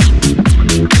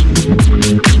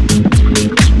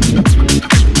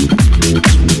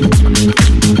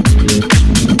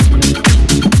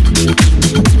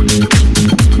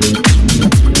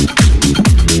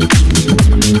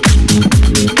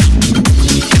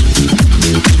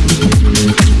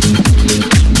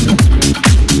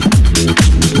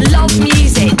 Love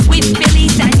music with Billy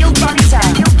Daniel Bunter.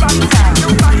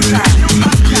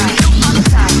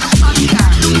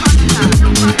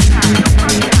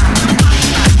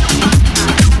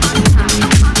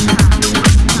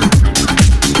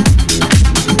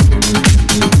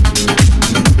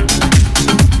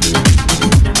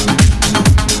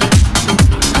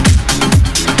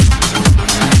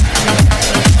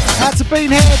 Out to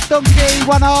Beanhead, Donkey,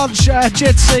 One Arch,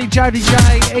 Jed C, Jody J,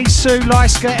 Isu,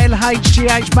 Lyska,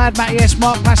 LHGH, Mad Matty S,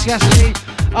 Mark Pasiaski,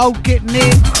 Old Git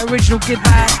Nick, Original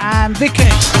Gidman, and Vicky.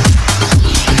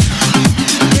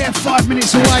 We're 5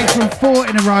 minutes away from 4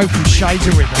 in a row from Shades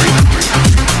of Rhythm.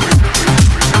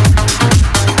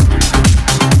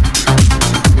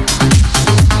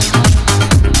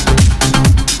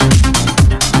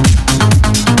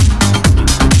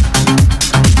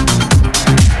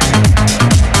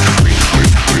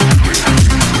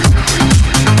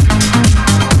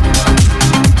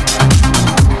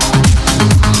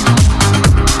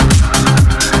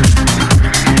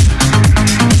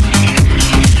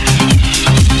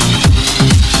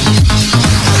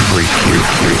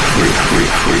 Freak.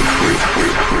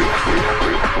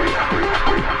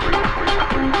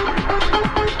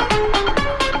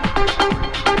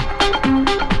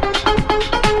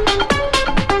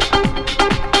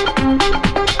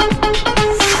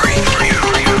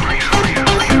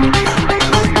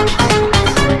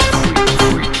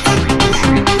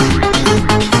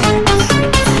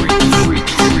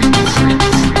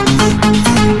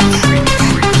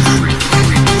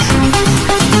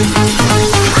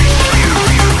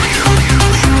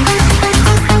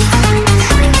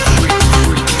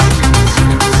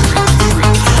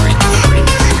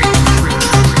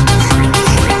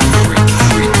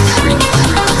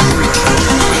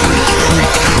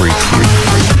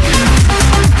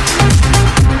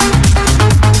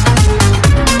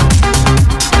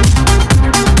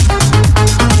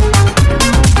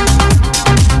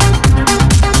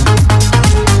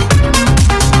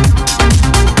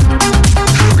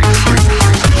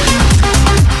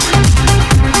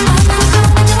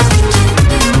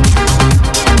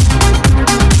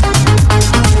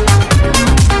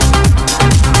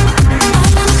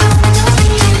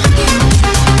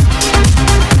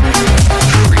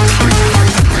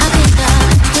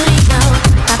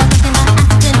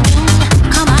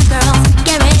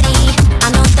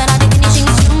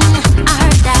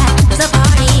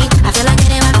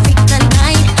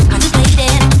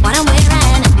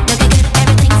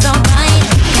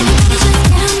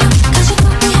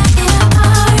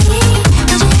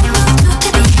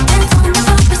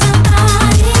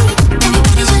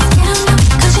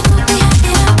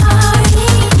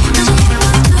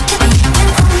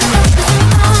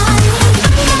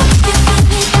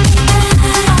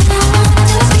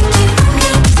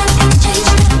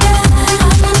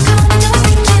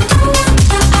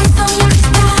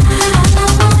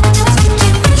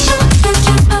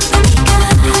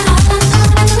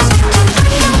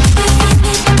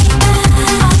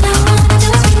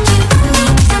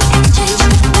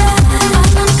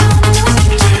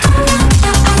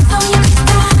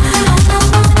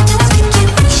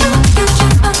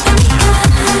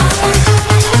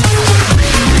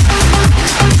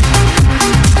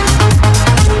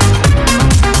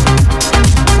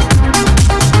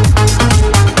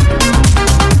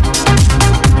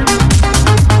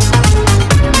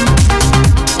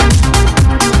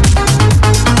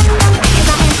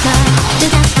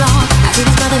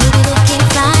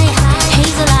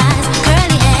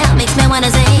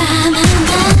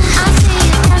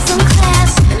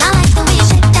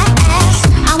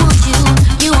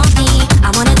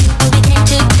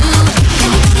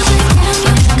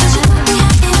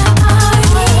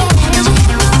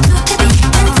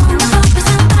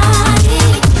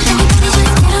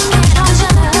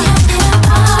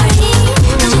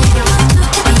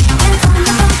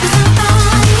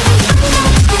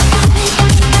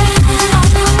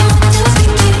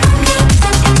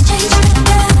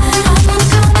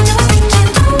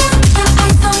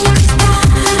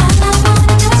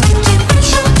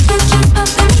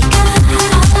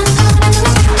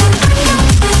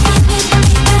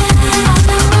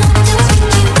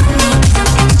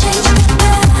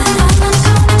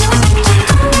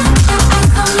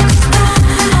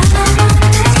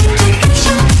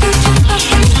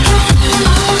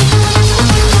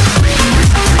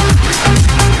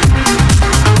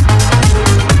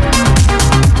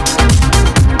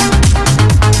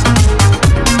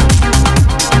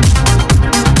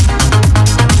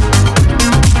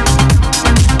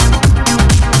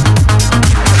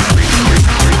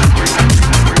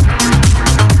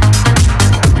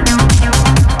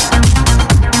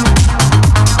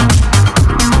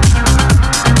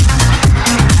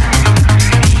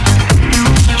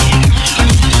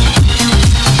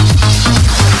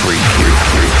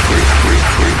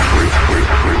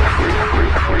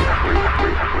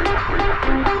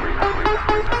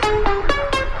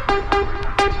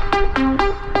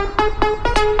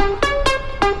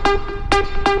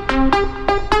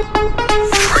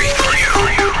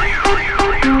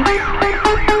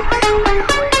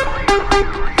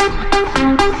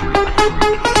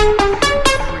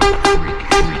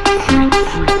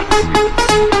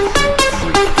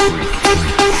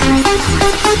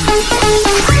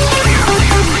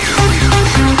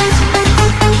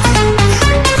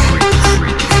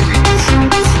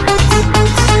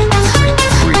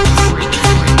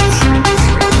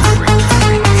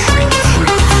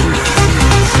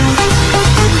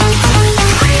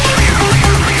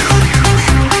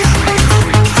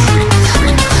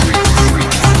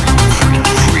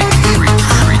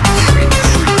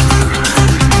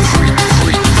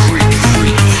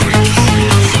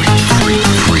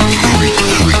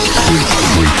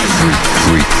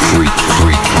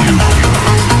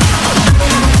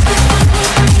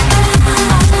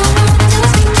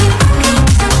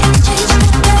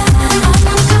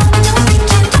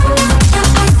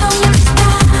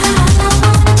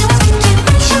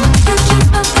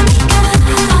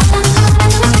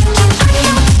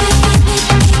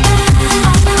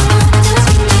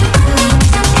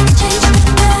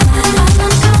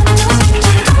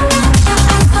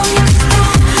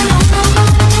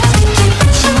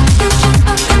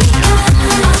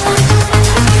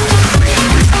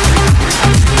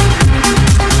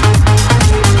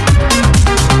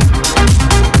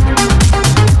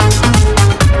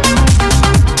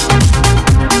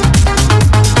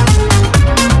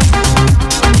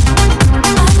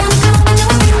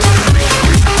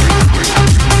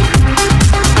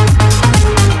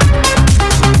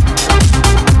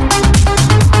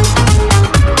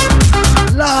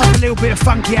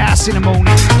 funky house in the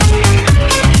morning.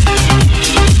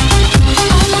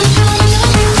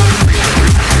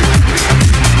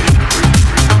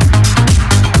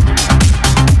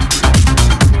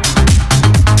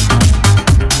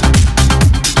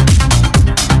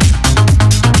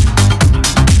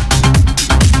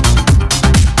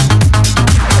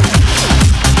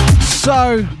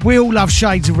 So, we all love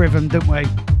Shades of Rhythm, don't we?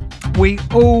 We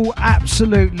all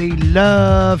absolutely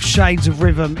love Shades of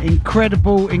Rhythm.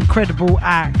 Incredible, incredible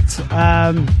act.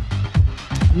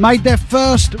 Made their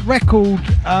first record,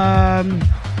 well,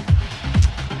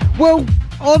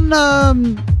 on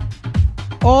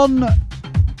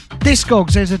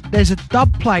Discogs, there's a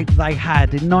dub plate they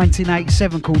had in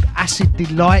 1987 called Acid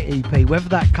Delight EP. Whether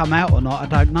that come out or not, I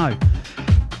don't know.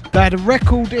 They had a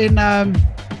record in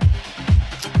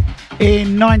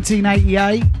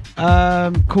 1988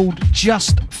 called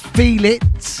Just Feel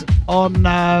It on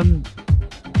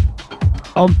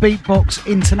Beatbox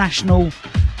International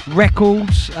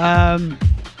Records.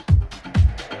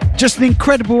 Just an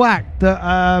incredible act that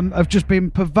have just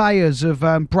been purveyors of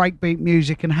breakbeat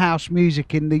music and house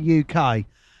music in the UK.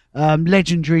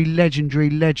 Legendary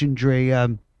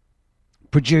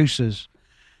producers.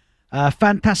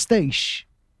 Fantastiche.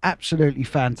 Absolutely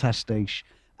fantastiche.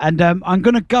 And I'm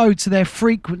going to go to their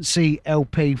Frequency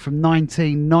LP from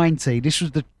 1990. This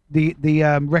was the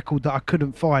record that I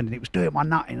couldn't find, and it was doing my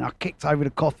nutting. I kicked over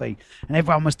the coffee, and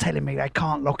everyone was telling me they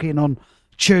can't lock in on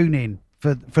tuning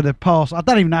for the past. I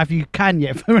don't even know if you can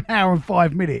yet for an hour and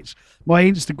 5 minutes. My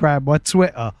Instagram, my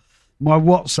Twitter, my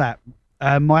WhatsApp,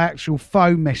 my actual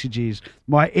phone messages,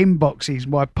 my inboxes,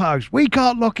 my posts. We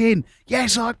can't lock in.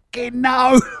 Yes, I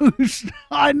know.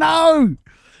 I know.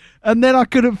 And then I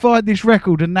couldn't find this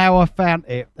record, and now I found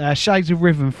it. Shades of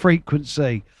Rhythm,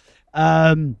 Frequency.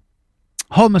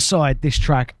 Homicide, this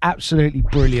track. Absolutely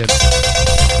brilliant.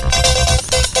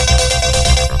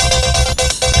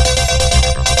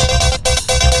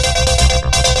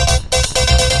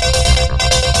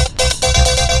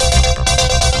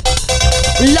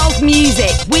 Love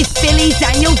music with Billy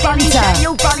Daniel Bunter.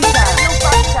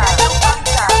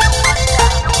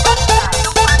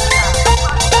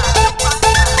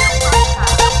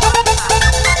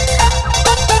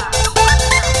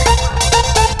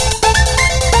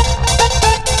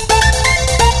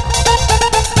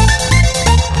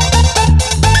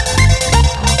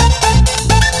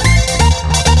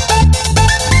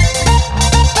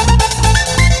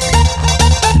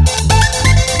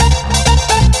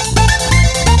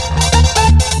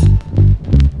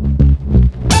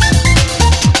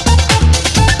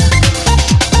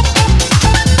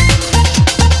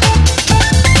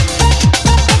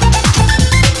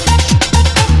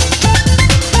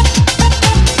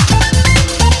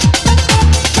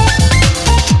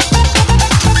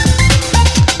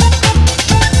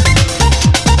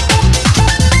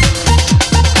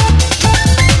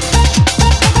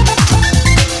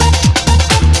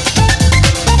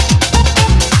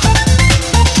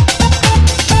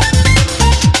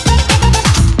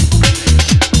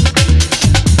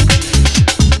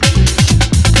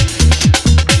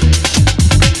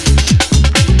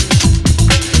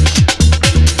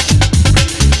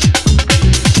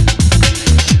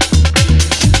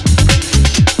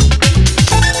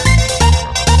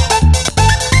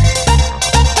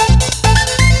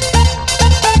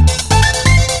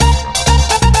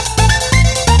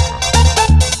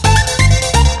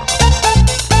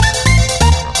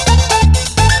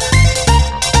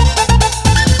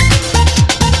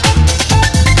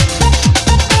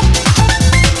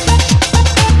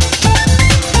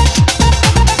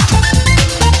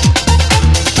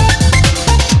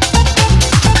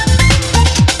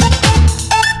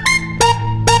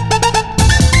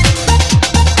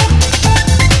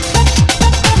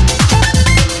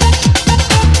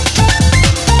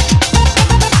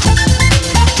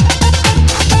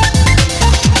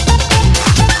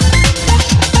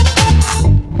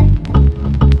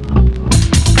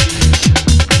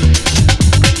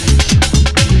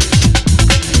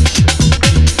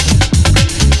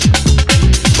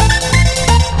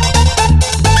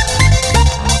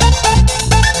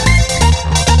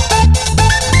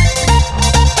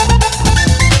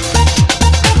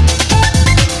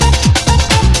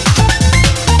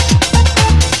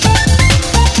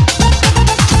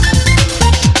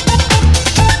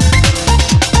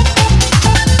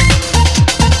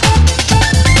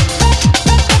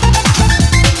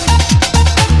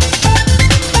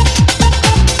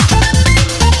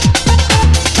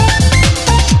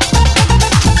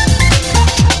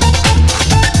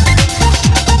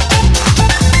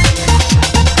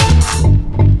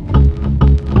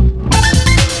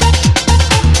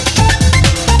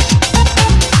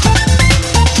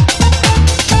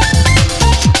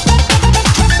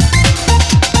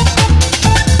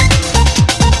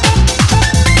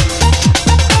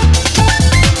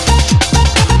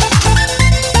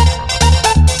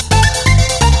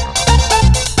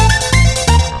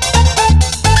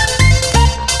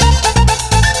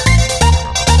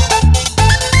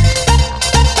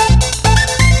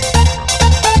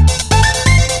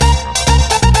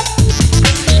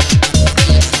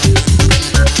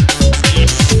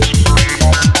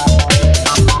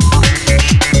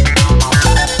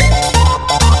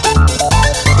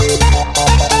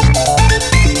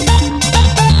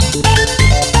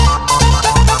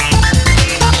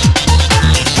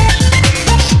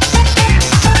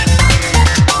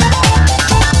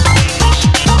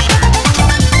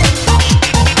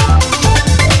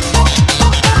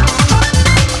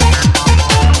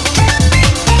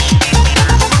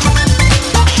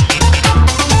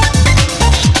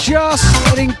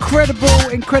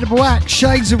 incredible act,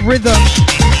 Shades of Rhythm.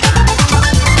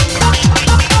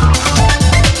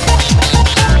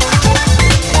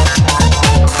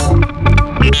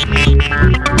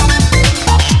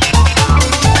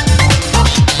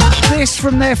 This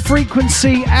from their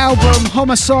Frequency album,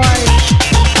 Homicide.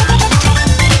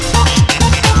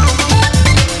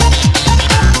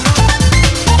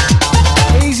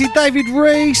 Easy David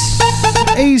Reese,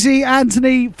 Easy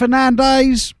Anthony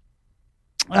Fernandez.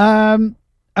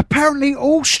 Apparently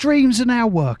all streams are now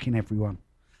working, everyone.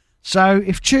 So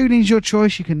if tuning's your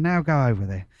choice, you can now go over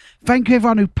there. Thank you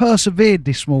everyone who persevered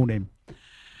this morning.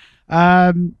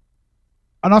 And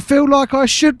I feel like I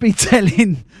should be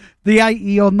telling the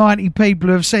 80 or 90 people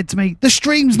who have said to me, the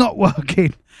stream's not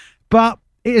working. But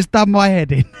it has done my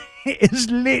head in. It has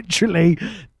literally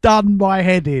done my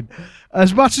head in.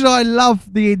 As much as I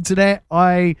love the internet,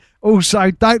 I also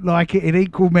don't like it in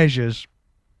equal measures.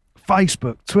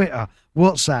 Facebook, Twitter,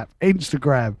 WhatsApp,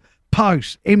 Instagram,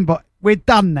 posts, inbox. We're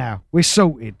done now. We're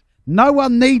sorted. No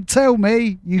one need tell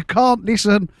me you can't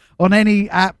listen on any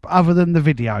app other than the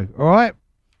video. All right?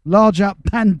 Large Up,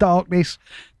 Pan Darkness,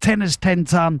 Tenors 10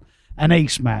 Ton, and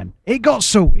Eastman. It got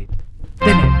sorted,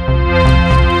 didn't it?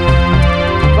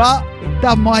 But it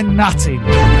done my nutting.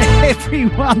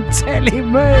 Everyone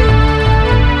telling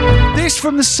me. This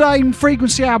from the same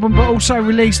Frequency album, but also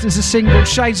released as a single,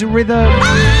 Shades of Rhythm.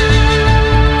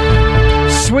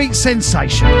 Sweet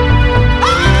Sensation.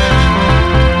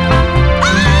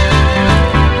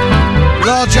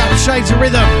 Large Up, Shades of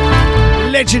Rhythm.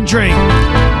 Legendary.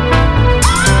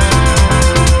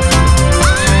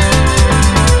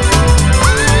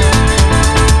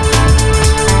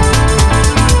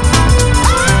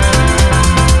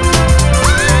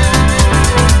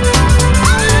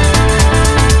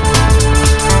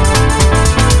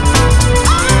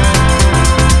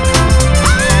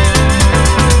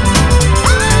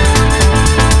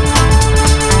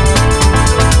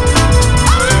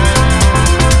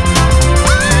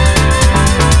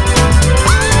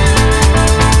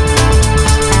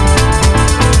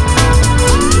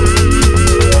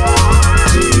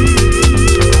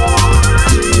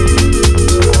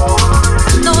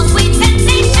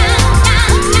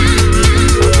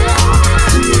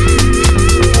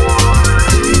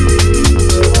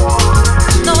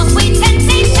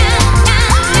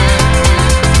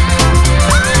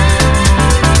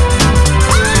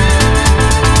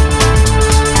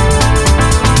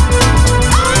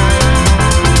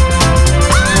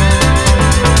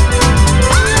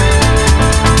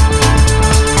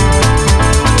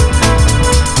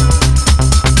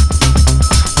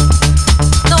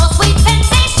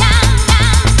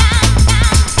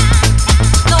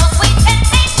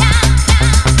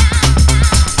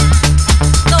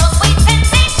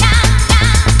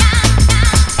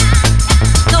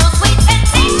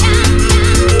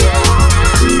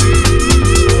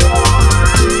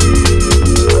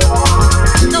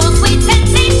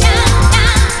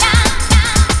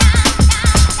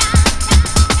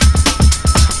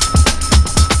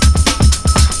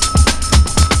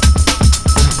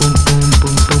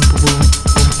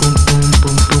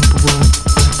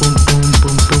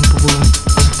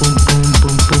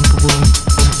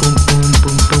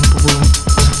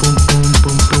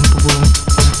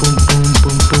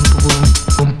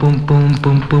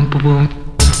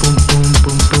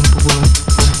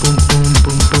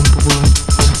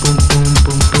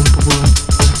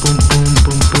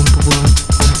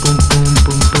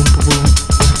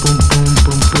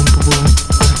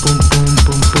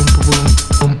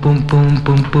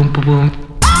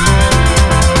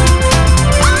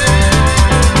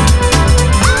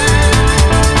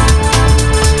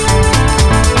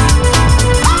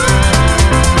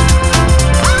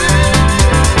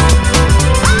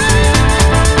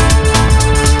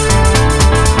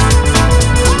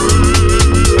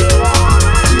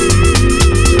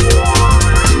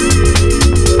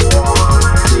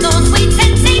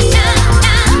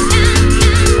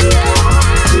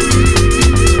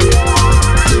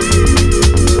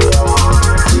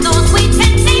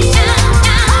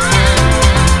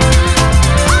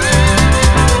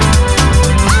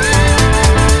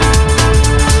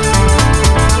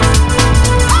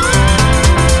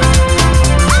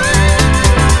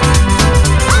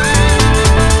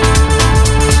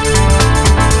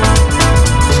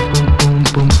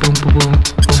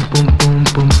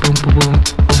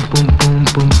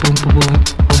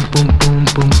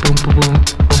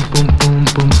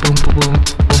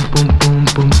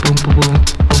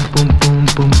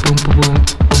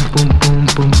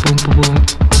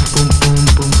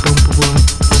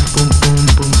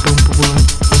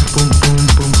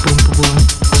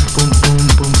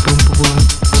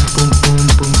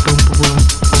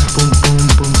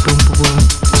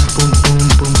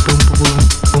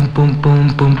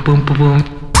 boom, boom,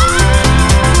 boom.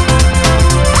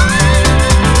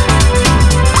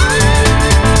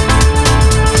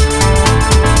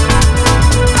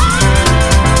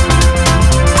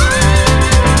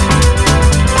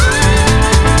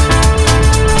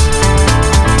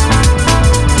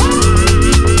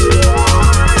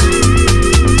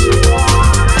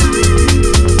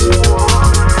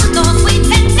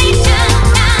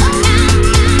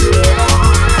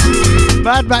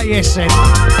 Bad Bat Yes then.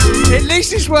 At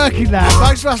least it's working now.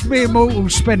 Most of us mere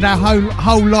mortals spend our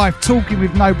whole life talking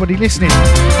with nobody listening. You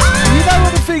know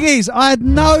what the thing is? I had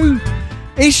no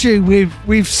issue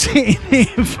with sitting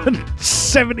here for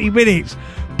 70 minutes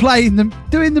doing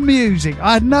the music.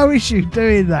 I had no issue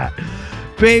doing that.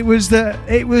 But it was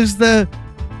the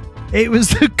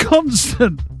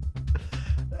constant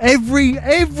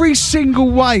every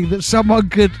single way that someone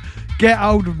could get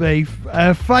hold of me.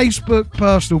 Facebook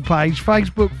personal page,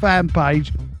 Facebook fan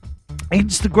page,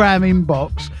 Instagram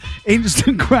inbox,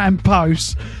 Instagram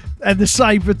posts, and the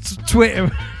same for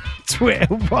Twitter.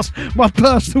 My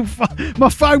personal my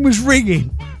phone was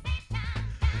ringing.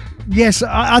 Yes,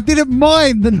 I didn't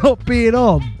mind the not being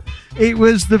on. It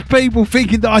was the people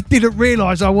thinking that I didn't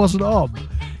realise I wasn't on.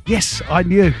 Yes, I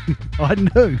knew. I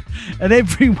knew. And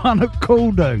everyone at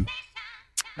call knew.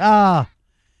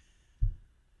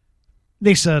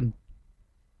 Listen,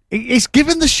 it's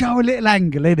given the show a little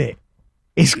angle, isn't it?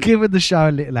 It's given the show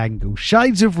a little angle.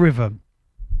 Shades of Rhythm.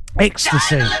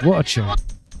 Ecstasy. What a tune.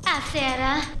 I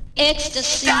said,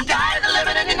 ecstasy. Tired of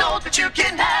living and you know that you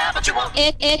can have what you want.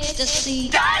 Ecstasy.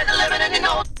 Tired of living and you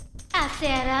know. I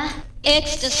said,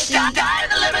 ecstasy.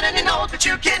 Tired of living and you know that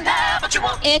you can have what you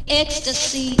want.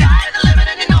 Ecstasy. Tired of living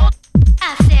and you know.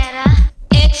 I said,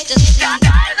 ecstasy.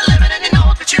 Tired of living and you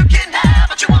know that you can have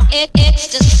what you want.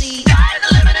 Ecstasy. Tired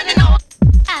of living and you know.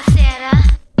 I said,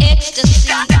 ecstasy.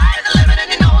 Tired of living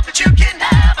and you know that you can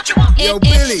have what you want. Yo,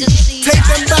 Billy, take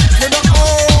them back to the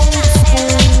old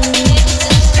school.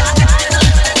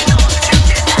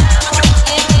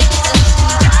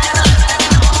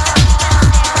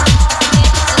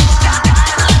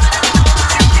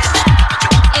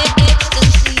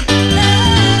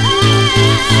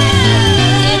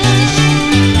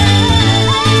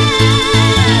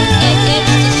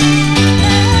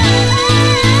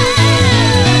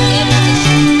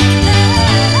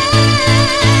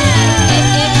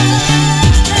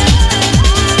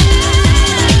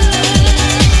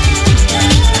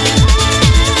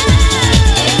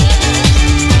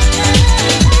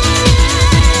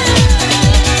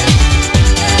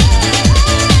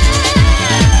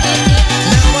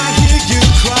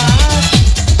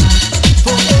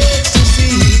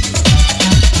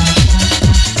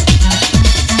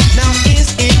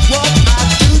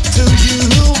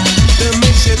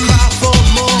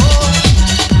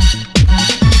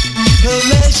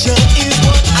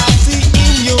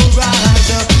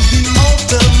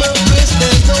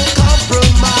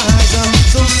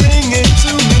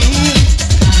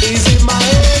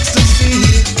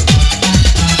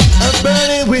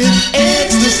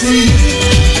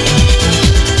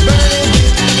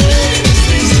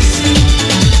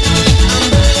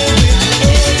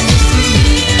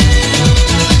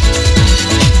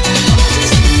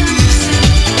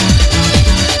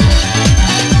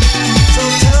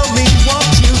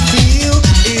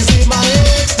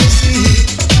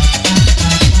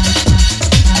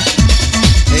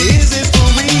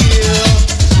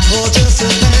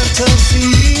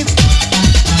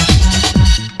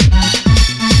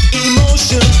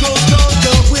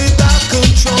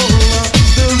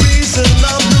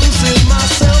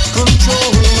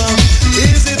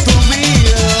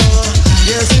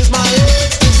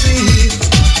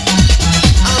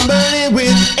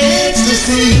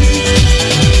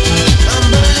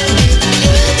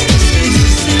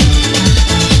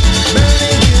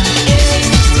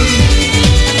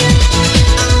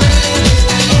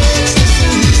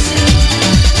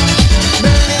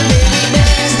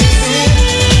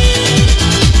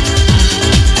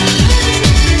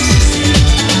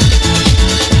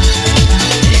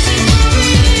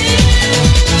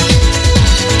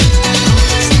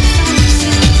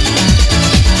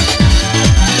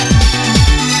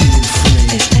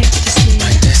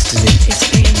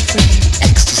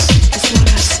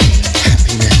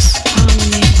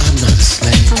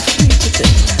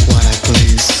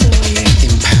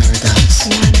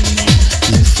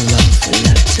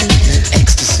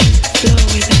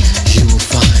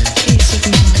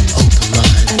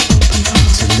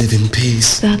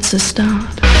 That's a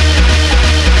start.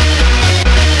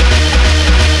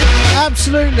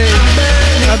 Absolutely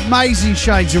amazing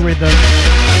Shades of Rhythm.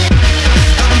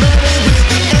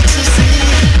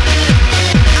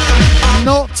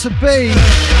 to be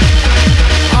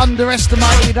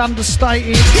underestimated,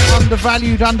 understated,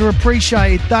 undervalued,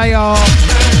 underappreciated. They are,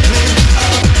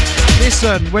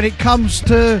 listen, when it comes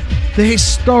to the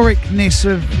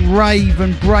historicness of rave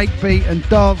and breakbeat and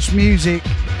dance music,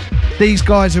 these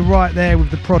guys are right there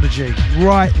with the Prodigy.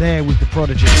 Right there with the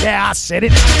Prodigy. Yeah, I said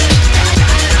it.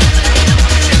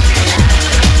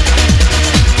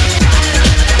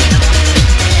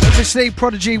 Obviously,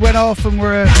 Prodigy went off and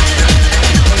were a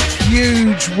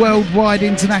huge worldwide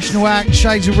international act.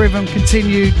 Shades of Rhythm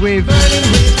continued with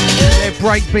their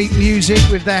breakbeat music,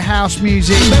 with their house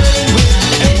music,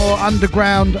 their more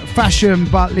underground fashion.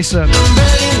 But listen,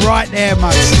 right there,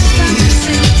 mate.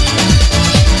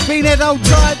 Beanhead old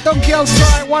tight, Donkey old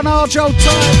tight, One Arch old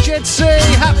tight, Jet C,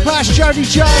 Hat Pash, Jody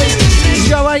J,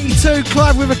 Joe 82,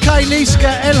 Clive with a K,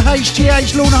 Liska,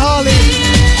 LHGH, Lorna Harley,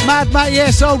 Mad Matt,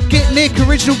 yes, old Git Nick,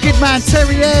 Original Gidman,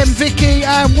 Terry M, Vicky,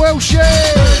 and Welsh.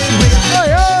 Hey, hey!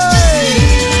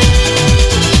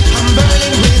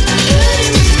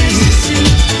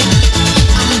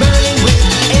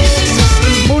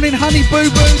 Morning, Honey Boo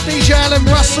Boo, DJ Alan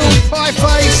Russell, Pie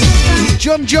Face,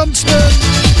 John Johnston.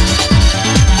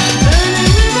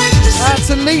 Out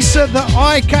to Lisa, the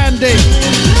Eye Candy.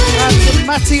 Out to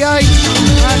Matty H.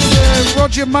 Out to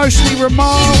Roger Mostly Ramal.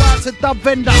 Out to Dub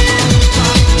Vendor.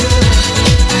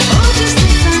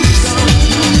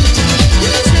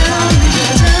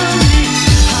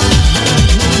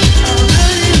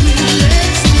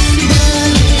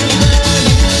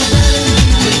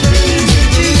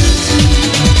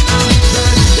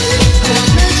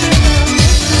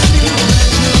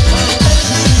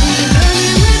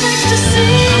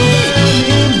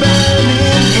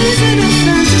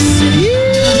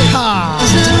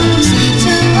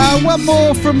 One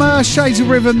more from Shades of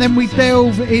Rhythm, then we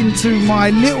delve into my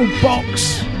little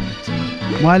box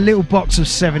of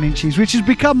 7 inches, which has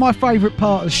become my favourite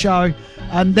part of the show.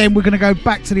 And then we're going to go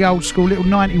back to the old school, little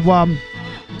 91,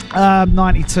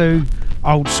 92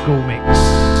 old school mix.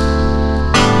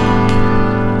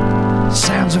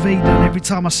 Sounds of Eden, every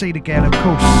time I see the girl, of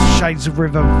course, Shades of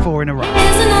Rhythm, 4 in a row.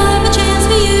 Here's another chance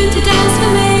for you to dance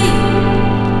for me.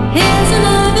 Here's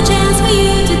another chance for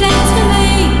you to dance for me.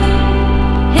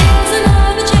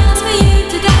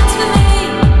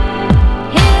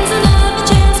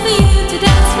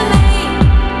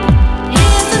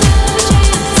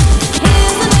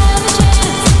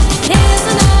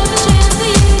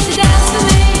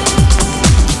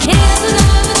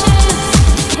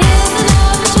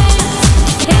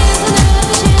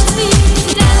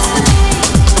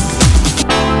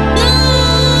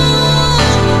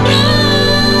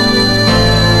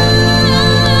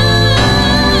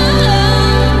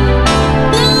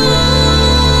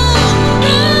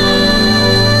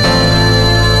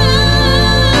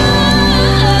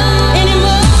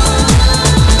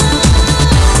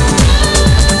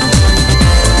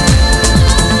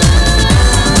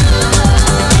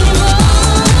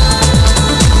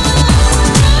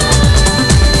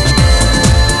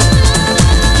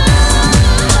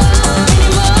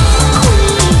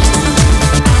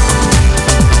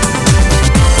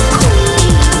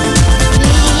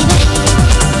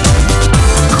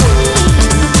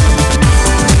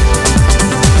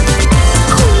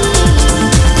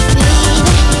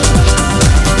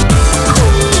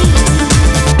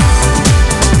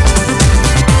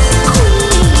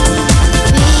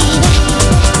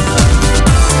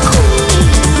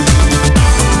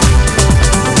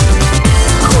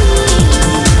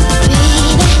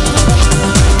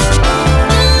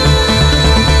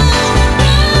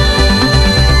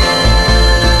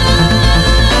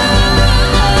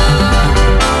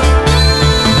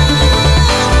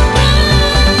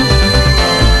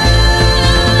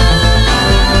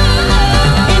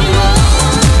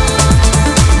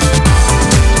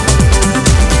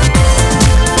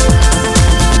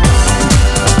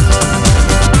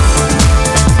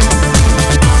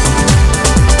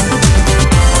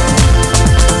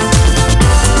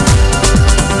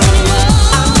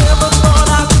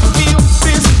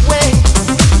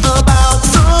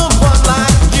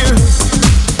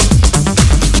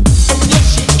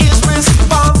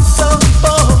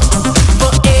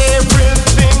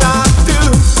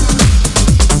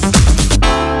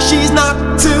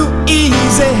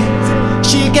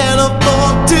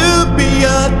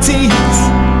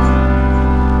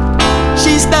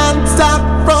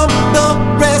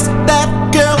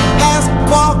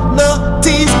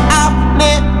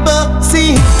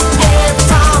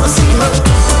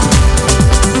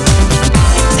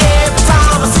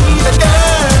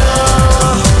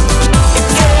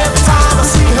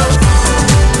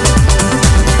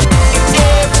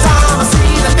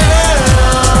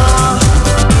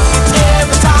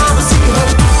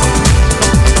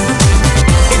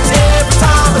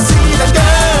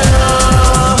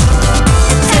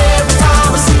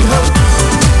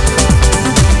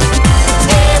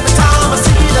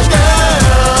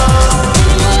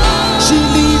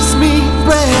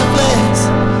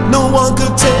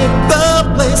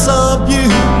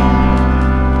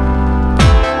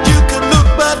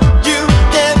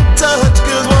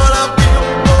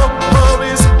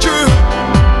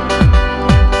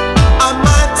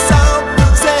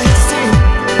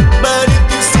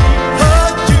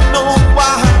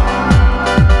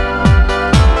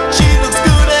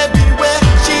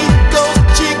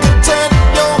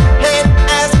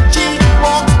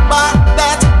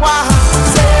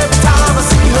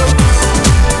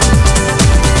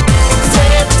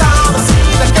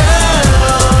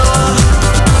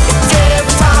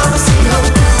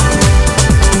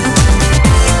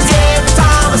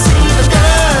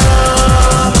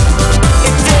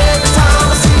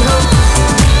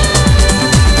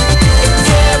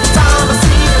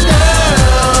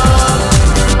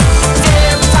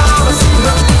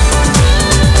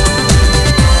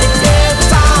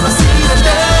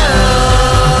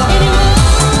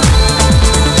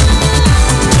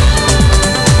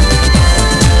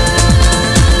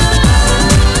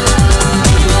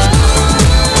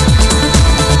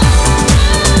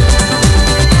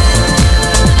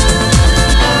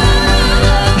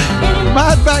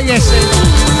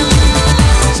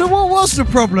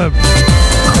 the problem.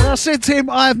 And I said to him,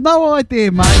 I have no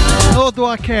idea, mate, nor do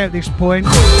I care at this point.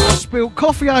 I spilled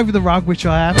coffee over the rug, which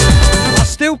I have. I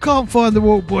still can't find the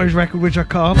Walk Boys record, which I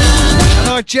can't. And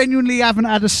I genuinely haven't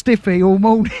had a stiffy all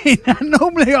morning, and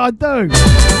normally I do.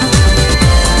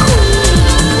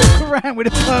 Walk around with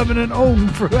a permanent horn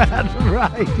throughout the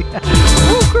radio.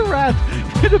 Walk around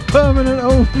with a permanent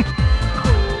horn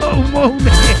all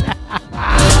morning.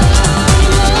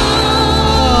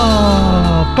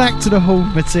 Oh, back to the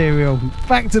horn material.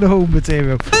 Back to the horn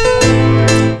material.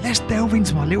 Let's delve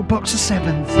into my little box of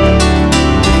sevens.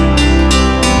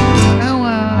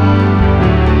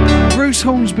 Bruce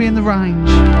Hornsby in the range.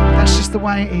 That's just the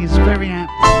way it is. Very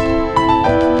apt.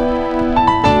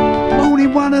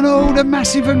 Morning one and all, the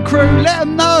Massive and crew. Let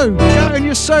them know. Go on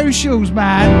your socials,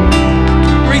 man.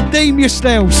 Redeem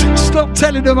yourselves. Stop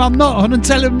telling them I'm not on and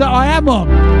tell them that I am on.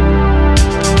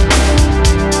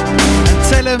 And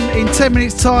tell them in 10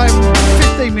 minutes time,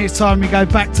 15 minutes time, we go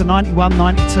back to 91,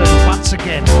 92 once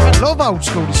again. A lot of old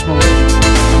school this morning.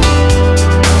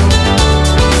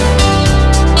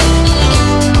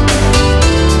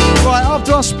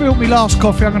 After I spilt my last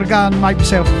coffee, I'm going to go and make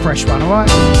myself a fresh one, alright?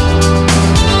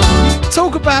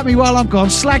 Talk about me while I'm gone,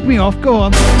 slag me off, go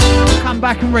on. Come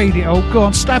back and read it all, go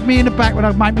on, stab me in the back when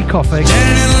I make me coffee.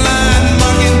 Standing in line,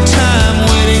 marking time,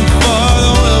 waiting for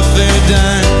the welfare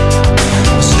dime.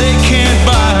 They can't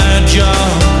buy a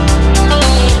job.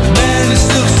 Man in a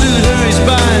silk suit hurries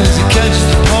by as he catches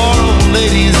the poor old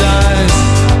lady's eyes.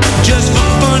 Just for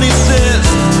fun, he says,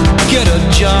 get a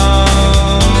job.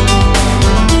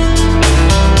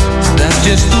 That's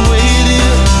just the way it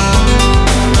is.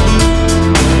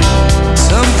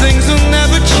 Some things will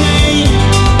never change.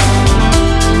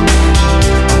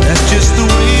 That's just the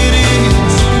way it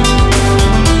is.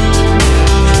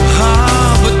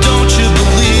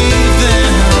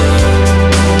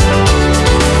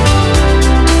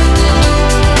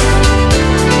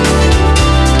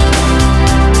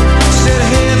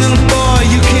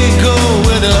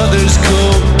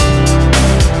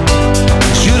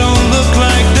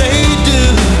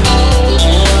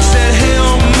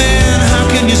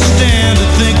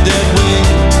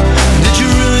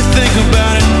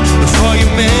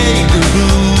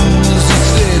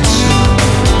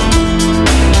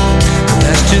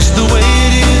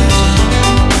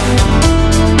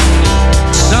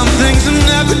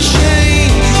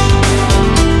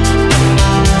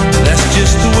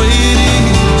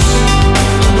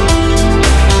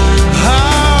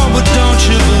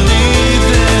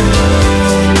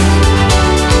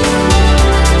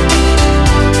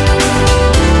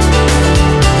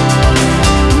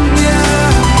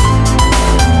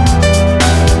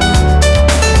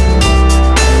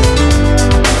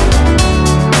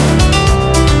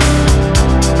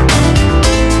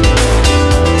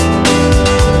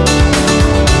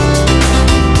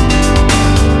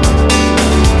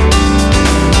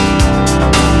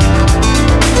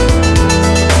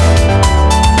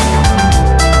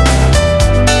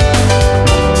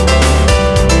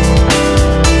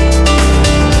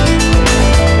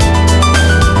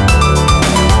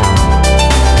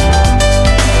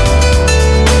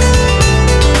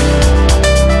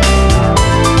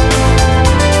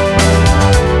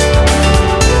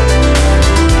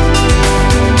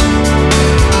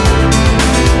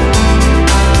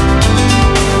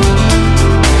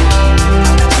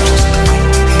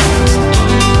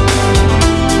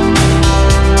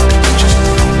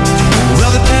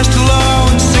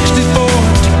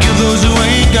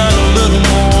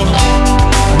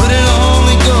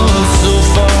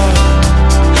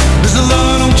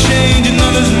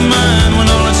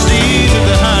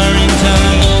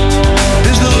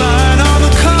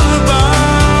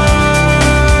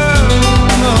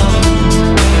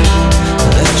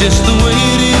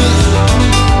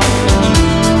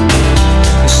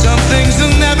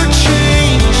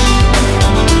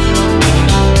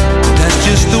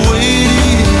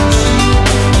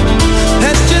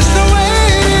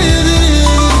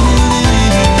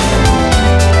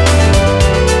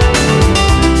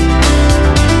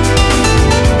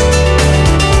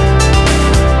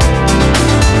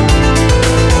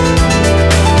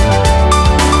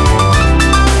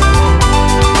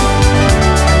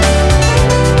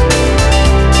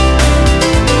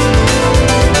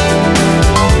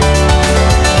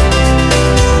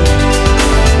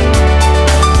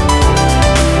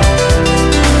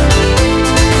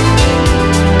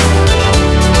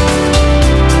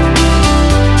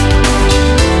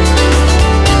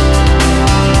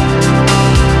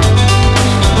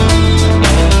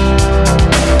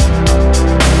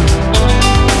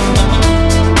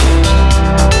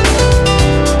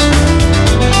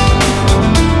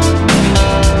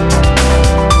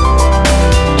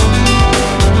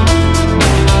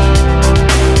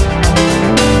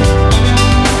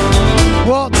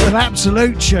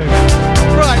 absolute tune.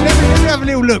 Right, let me have a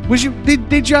little look. Was you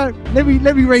did you? Let me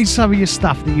read some of your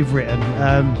stuff that you've written.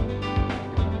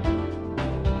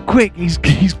 Quick,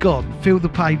 he's gone. Feel the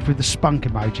pain with the spunk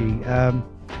emoji.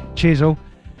 Cheers all.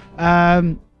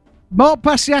 Mark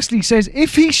Passiasli says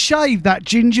if he shaved that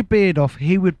ginger beard off,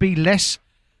 he would be less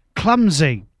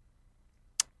clumsy.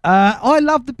 I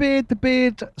love the beard. The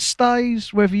beard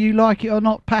stays, whether you like it or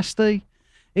not, Pasty.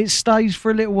 It stays for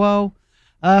a little while.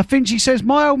 Finchy says,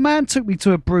 my old man took me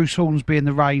to a Bruce Hornsby in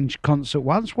the Range concert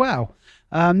once. Wow.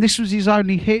 This was his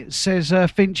only hit, says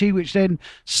Finchy, which then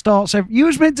starts... You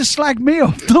was meant to slag me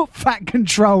off, not Fat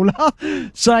Controller.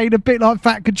 Saying a bit like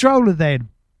Fat Controller then.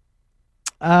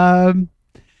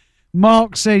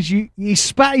 Mark says, he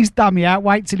spat his dummy out,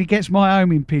 wait till he gets my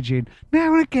homing pigeon.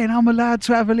 Now and again, I'm allowed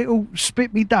to have a little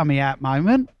spit me dummy out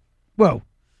moment. Well,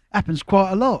 happens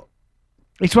quite a lot.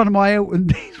 It's one of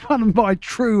my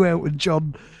true Elton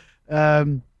John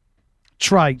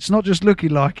traits. Not just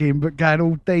looking like him, but going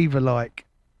all diva-like.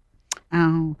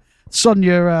 Oh,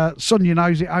 Sonia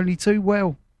knows it only too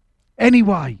well.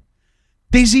 Anyway,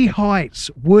 Dizzy Heights,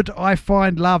 Would I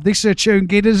Find Love? This is a tune,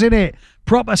 Gidders, isn't it?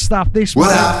 Proper stuff, this one.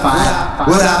 Would I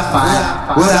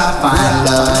find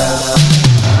love?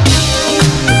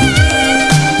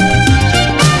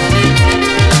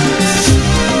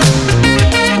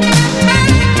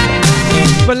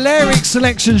 Valeric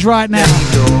selections right now.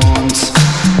 Dawns,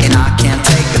 and I can't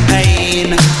take the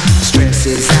pain.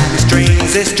 Stresses and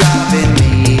strings is driving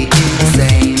me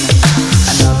insane.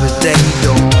 Another day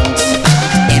dawns,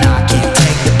 and I can't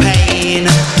take the pain.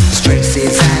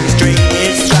 Stresses and strings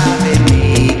is driving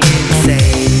me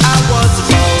insane. I was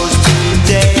supposed to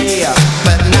today,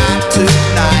 but not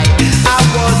tonight. I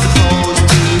was supposed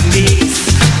to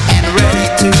peace and ready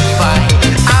to fight.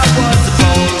 I was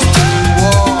supposed to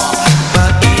war,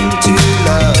 but into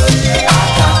love. I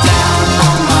got down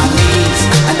on my knees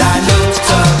and I looked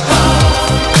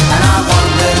above, and I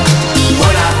wondered,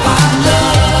 would I find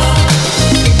love?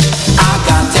 I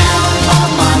got down on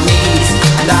my knees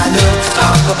and I looked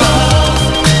up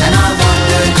above, and I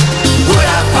wondered, would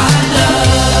I find love?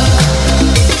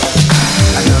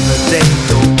 Another day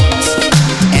dawns,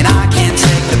 and I can't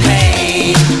take the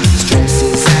pain.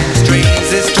 Stresses and strains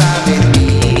is driving me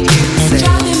insane.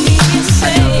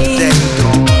 Another day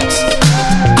dawns,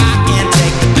 I can't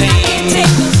take the pain.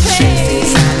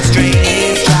 Stresses and strains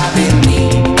is driving me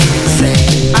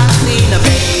insane. I've seen a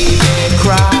baby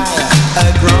cry, a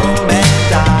grown man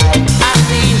die. I've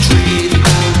seen trees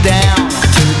pull down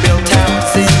to build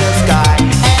towers in the sky.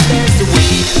 And as the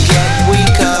weak get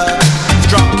weaker,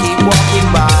 strong keep walking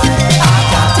by. I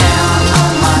got down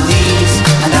on my knees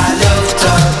and I looked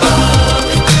above,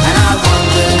 and I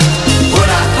wondered,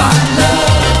 would I find love?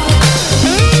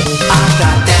 I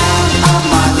got down on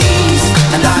my knees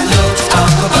and I looked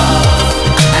up above,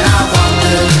 and I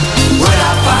wondered, would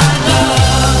I find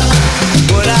love?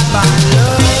 Would I find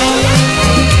love?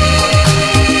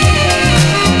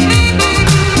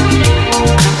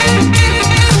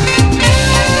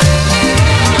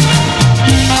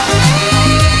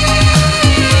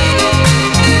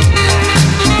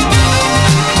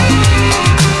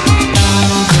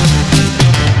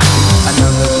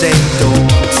 Another day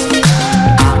dawns,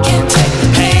 I can't take the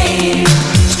pain.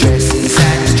 Stresses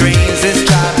and strains is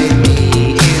driving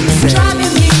me insane.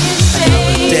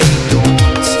 Another day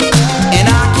dawns, and I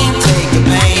can't take the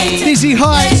pain. Dizzy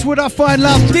Heights, Would I Find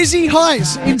Love? Dizzy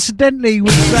Heights, incidentally,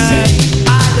 was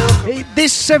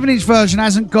this 7-inch version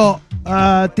hasn't got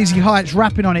Dizzy Heights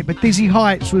rapping on it, but Dizzy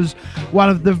Heights was one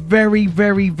of the very,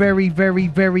 very, very, very,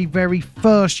 very, very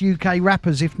first UK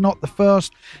rappers, if not the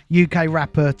first UK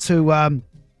rapper to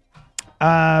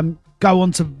go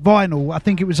onto vinyl. I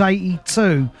think it was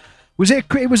 82.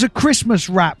 It was a Christmas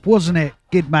rap, wasn't it,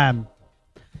 Gidman?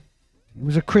 It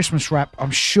was a Christmas rap.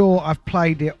 I'm sure I've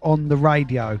played it on the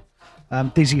radio.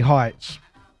 Dizzy Heights.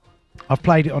 I've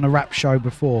played it on a rap show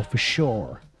before, for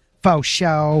sure. Faux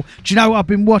show. Do you know what I've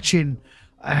been watching?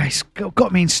 It's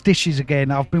got me in stitches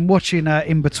again. I've been watching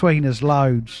In-Betweeners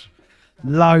loads.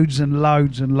 Loads and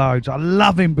loads and loads. I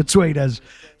love In-Betweeners.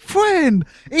 Friend,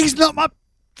 he's not my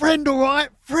friend, all right?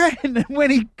 Friend. And when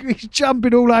he's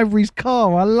jumping all over his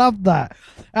car, I love that.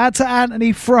 Out to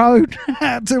Anthony Frode,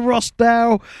 out to Ross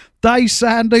Dow, Dave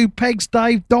Sandu, Pegs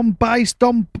Dave, Don Bass,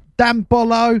 Dan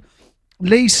Bollo,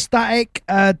 Lee Static,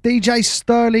 DJ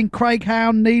Sterling, Craig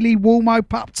Hound, Neely, Walmo,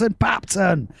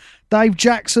 Papton, Dave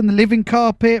Jackson, The Living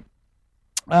Carpet,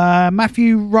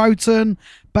 Matthew Roten,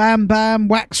 Bam Bam,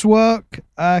 Waxwork,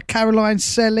 Caroline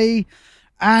Selly,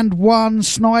 and One,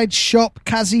 Snide Shop,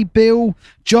 Kazzy Bill,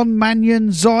 John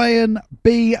Mannion, Zion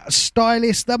B,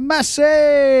 Stylist, The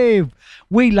Massive.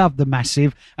 We love the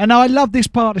Massive. And I love this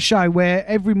part of the show where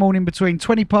every morning between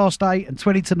 20 past 8 and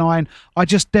 20 to 9, I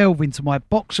just delve into my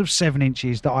box of 7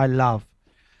 inches that I love.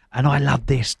 And I love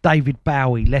this. David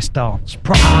Bowie, Let's Dance. We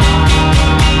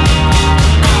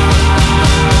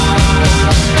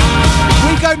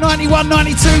go 91,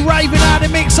 92, raving out the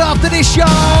mix after this,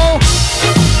 y'all.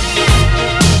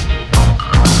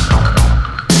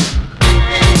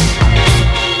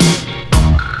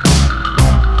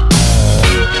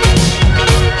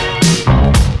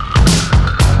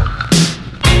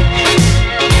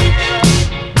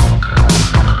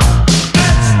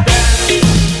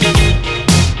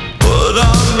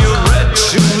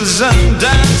 And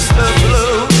dance the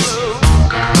blues.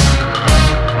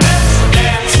 Let's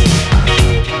dance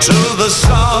to the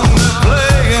song they're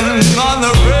playing on the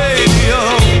radio.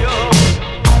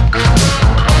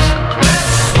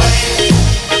 Let's sway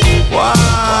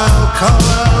while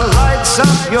color lights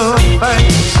up your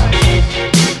face.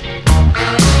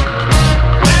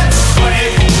 Let's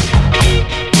sway,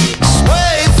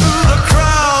 sway through the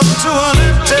crowd to an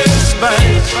empty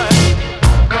space.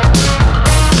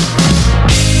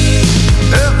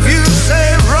 If you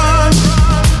say run,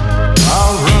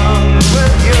 I'll run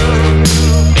with you.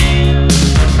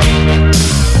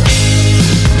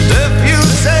 If you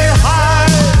say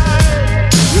hide,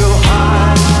 you'll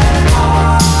hide.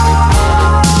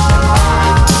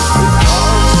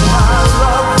 Because my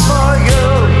love for you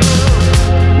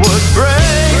would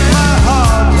break my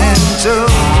heart in two.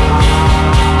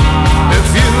 If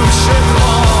you should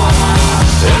fall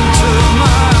into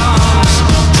my arms,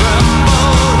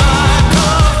 tremble like a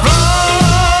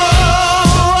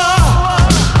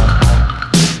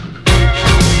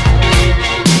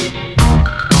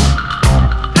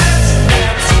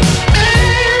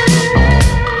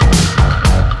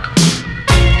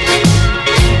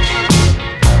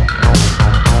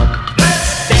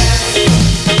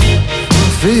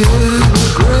feel the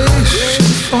grace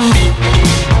and fall.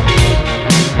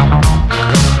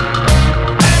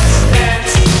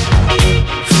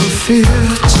 For fear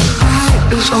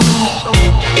tonight is all.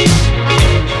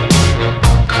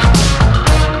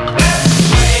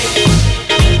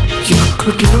 You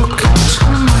could look into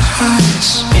my eyes.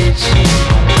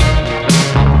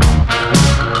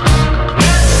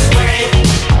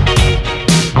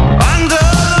 Under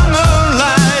the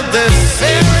moonlight, this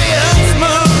serious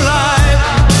moonlight.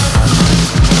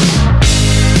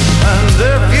 And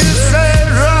if you say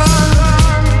run,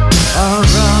 I'll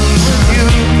run with you.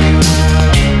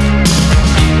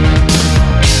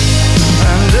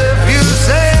 And if you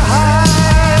say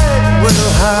hide,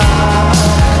 we'll hide.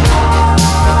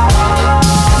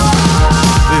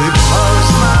 Because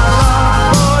my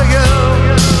love for you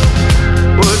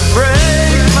would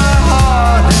break my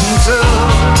heart in two.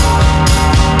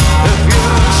 If you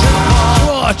should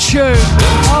fall What a tune.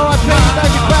 R.I.P.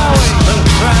 David Bowie. and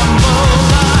tremble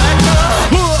like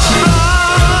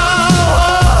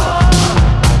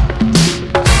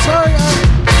So,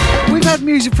 we've had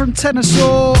music from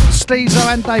Tenasaur, Steezo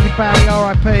and David Bowie,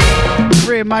 R.I.P.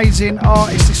 3 amazing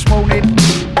artists this morning. Who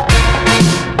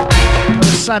are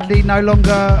sadly no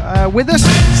longer with us.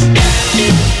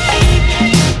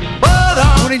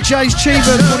 Morning James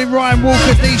Cheever, morning Ryan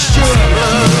Walker, D Stewart.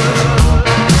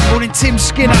 Morning Tim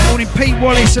Skinner, morning Pete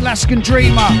Wallace, Alaskan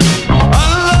Dreamer.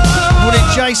 Morning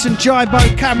Jason Jaibo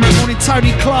Cameron, morning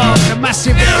Tony Clark, a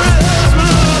massive.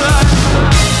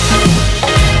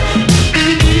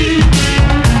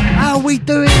 How are we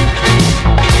doing?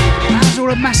 How's all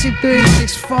the massive doing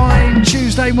this fine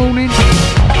Tuesday morning?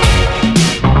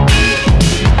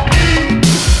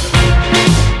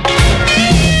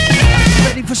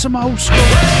 Ready for some old school?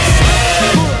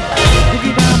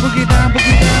 Boogie down, boogie down,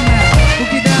 boogie down now.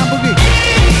 Boogie down, boogie.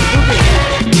 Boogie,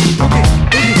 boogie, boogie, boogie.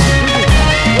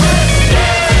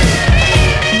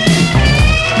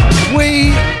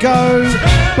 We go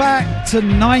back to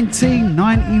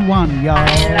 1991, y'all.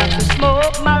 I love to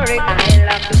smoke Murray, I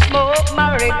love to smoke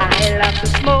Murray, I love to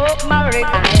smoke Murray,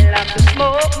 I love to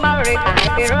smoke Murray,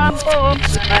 here I'm home.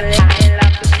 I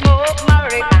love to smoke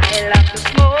Murray, I love to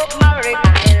smoke Murray, I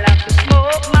love to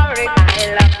smoke Murray, I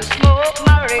love to smoke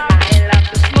Murray, I love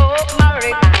to smoke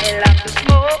Murray, I love to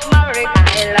smoke Murray, I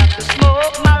love to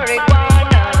smoke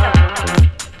marijuana.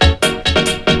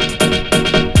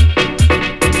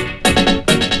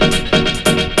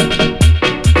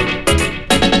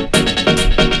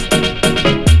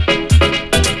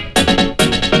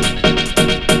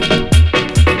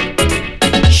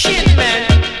 Shit, man,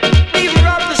 we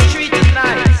robbed the street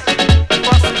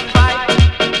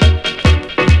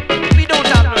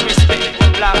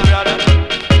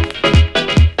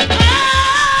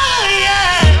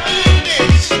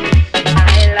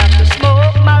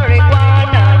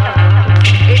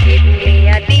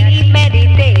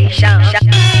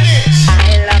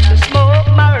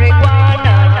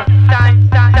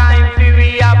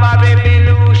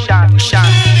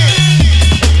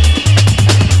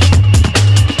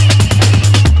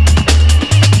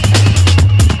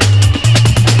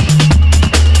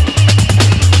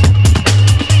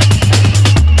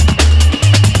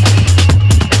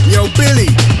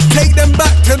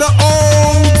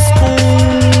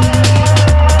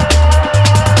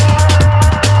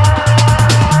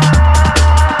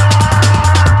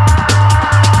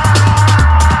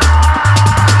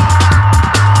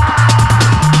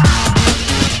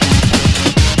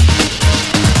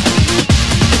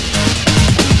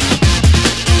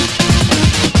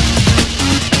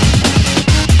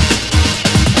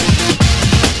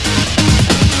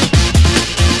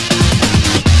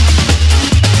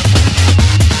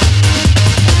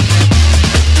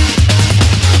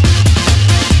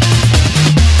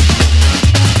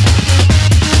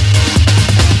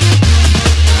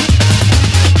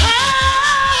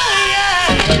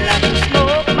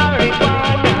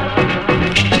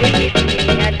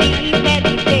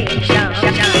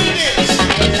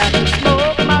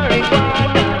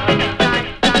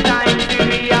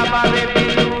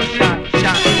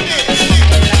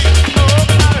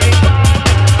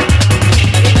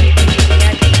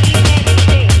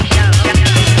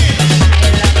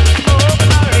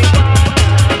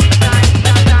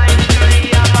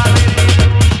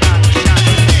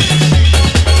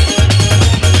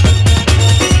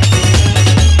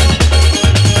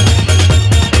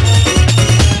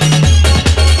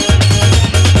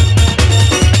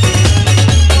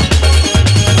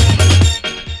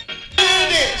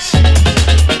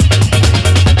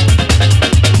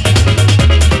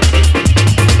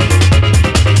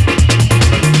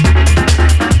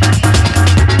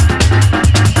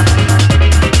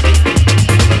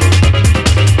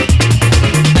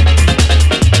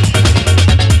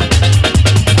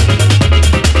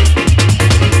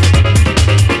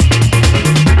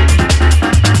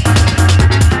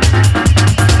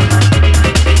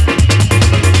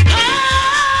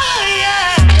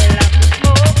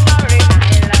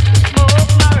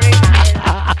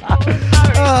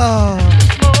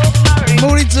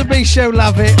Michelle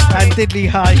Lovett and Diddley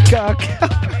Hay.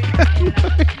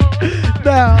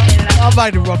 Now, I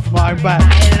made a rod for my own back.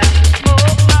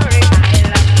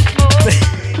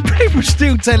 People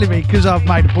still telling me because I've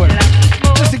made a point.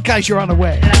 Just in case you're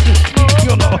unaware.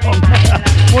 You're not on.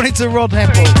 Wanted to Rod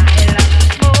Hempel.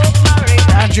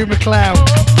 Andrew McLeod.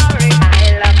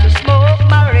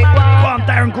 One,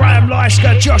 Darren Graham,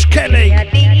 Lyska, Josh Kelly,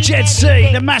 Jed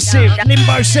C, The Massive,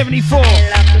 Limbo 74.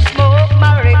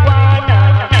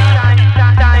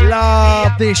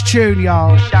 Love this tune,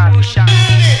 y'all.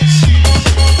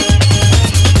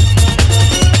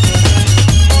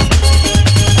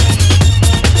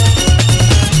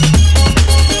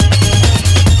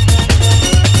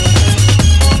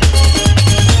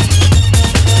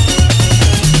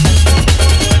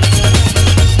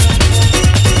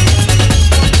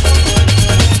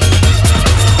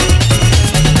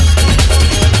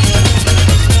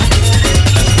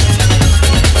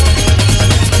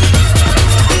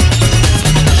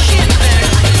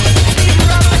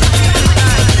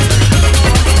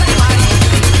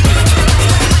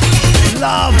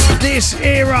 This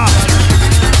era.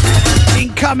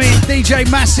 Incoming DJ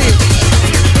Massive.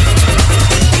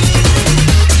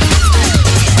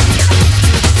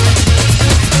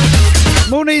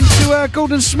 Morning to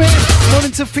Gordon Smith.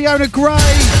 Morning to Fiona Gray.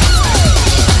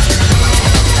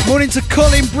 Morning to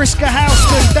Colin Brisker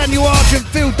Houston, Daniel Argent,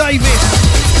 Phil Davis.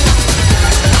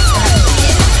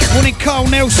 Morning Carl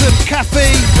Nelson,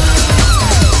 Kathy.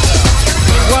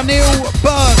 Wanil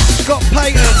Bird, Scott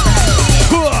Payton.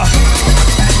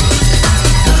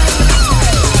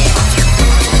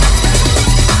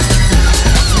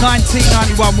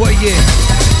 1991, what a year.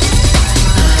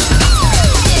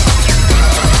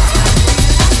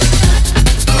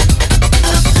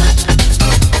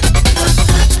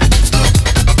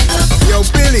 Yo,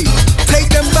 Billy, take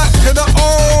them back to the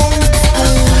old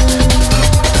school.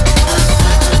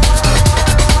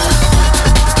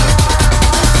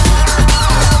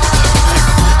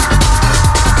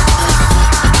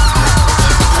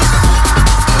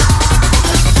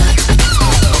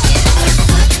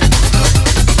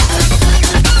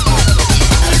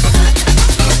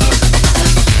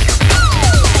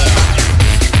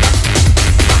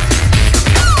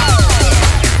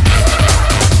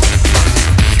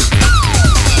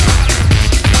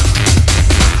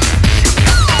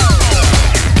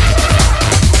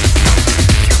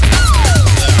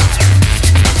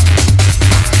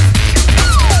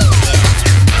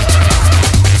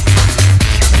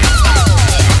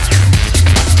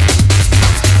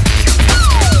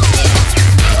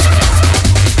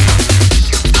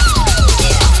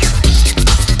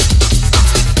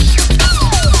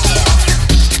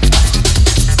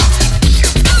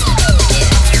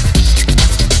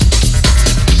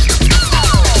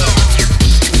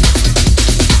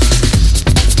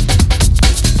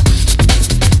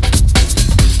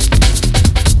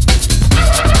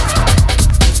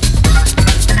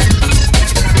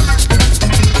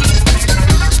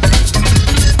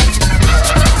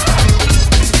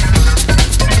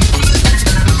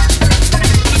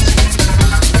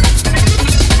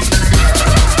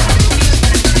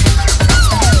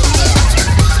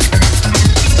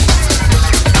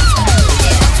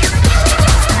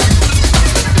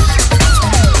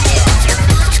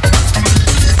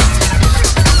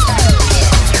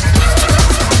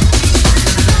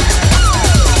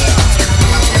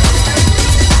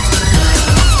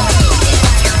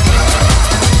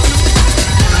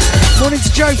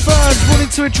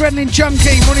 To Adrenaline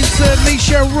Junkie, morning to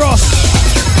Michelle Ross,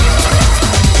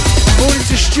 morning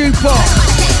to Stu Pop,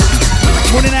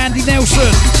 morning Andy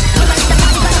Nelson,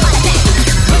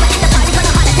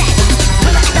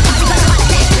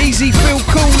 Easy Phil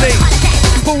Cooley,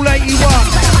 Paul 81,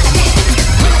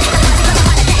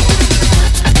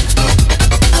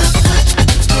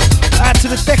 out to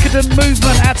the Decadent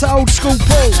Movement, out to Old School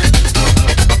Paul,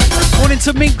 morning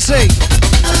to Minxie.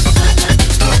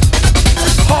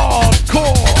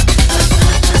 Hardcore.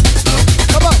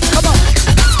 Come on, come on.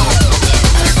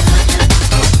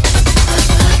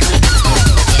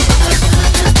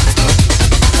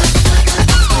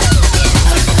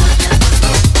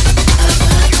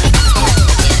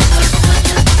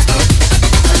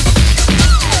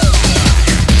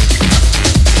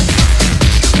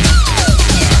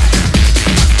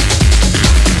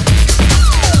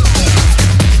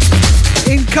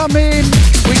 Incoming,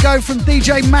 we go from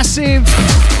DJ Massive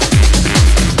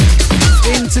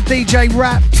into DJ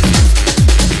Rap.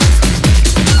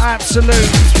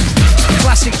 Absolute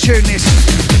classic tune this.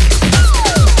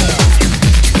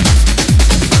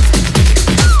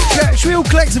 Should we all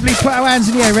collectively put our hands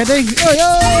in the air, ready? Oi,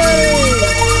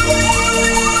 oi!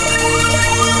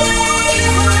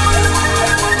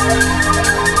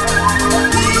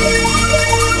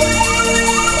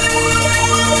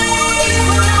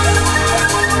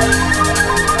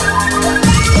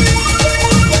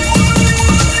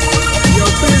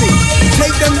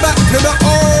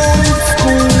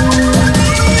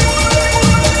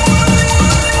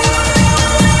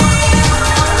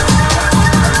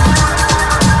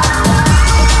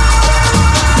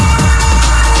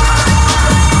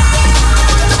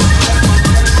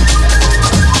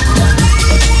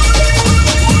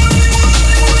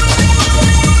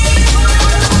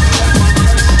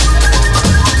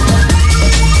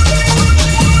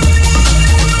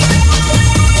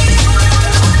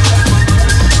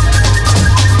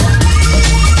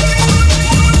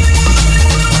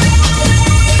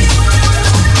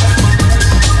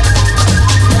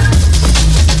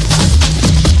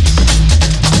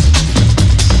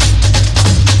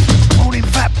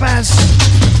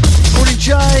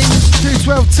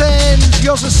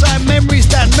 Yozza saying memories,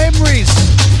 Dan, memories.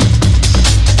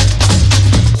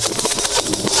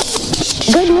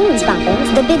 Good news,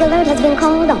 Bumpers. The big alert has been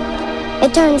called off.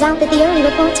 It turns out that the early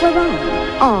reports were wrong.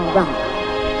 All wrong.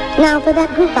 Now, for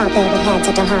that group out there that had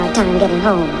such a hard time getting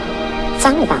home,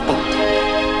 sorry about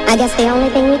that. I guess the only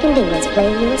thing we can do is play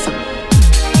you a song.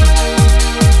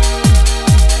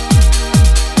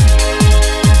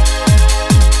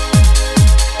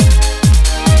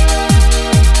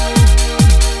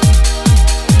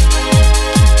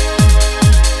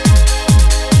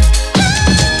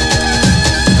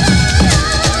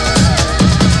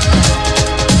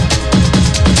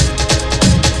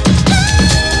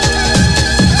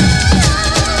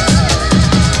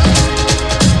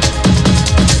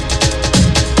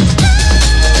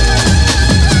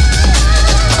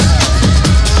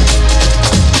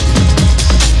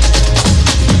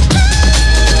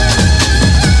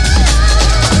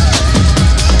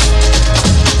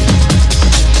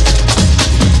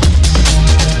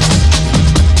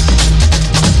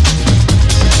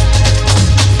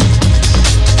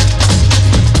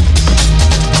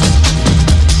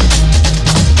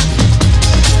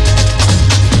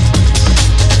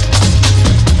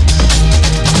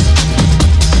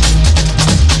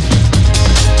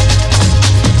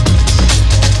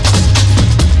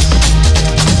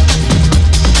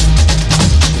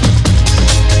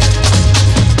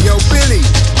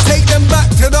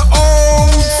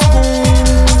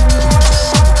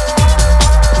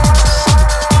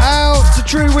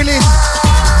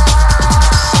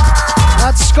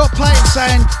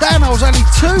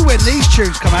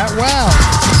 Come out, wow.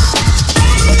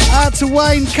 To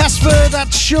Wayne Casper,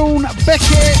 that's Sean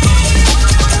Beckett.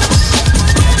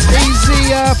 Easy,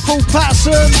 Paul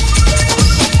Patterson.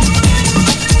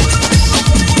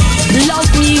 Love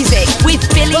music with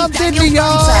Billy Daniel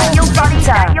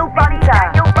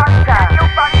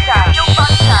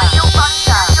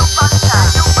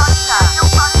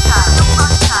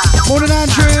Morning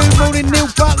Andrew, morning Neil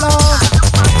Butler.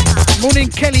 Morning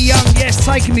Kelly Young, yes,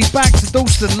 taking me back to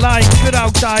Dalston Lane, good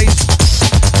old days.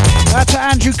 Out to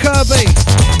Andrew Kirby.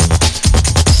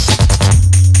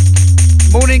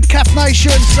 Morning Cap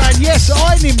Nation, saying yes,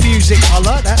 I'm in music, I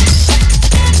like that.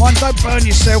 Mind, don't burn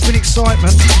yourself in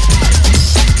excitement.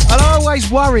 And I always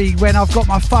worry when I've got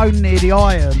my phone near the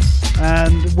iron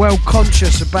and well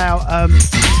conscious about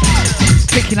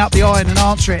picking up the iron and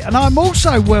answer it. And I'm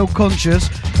also well conscious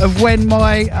of when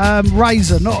my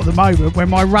razor, not at the moment, when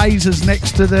my razor's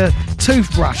next to the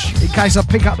toothbrush, in case I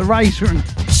pick up the razor and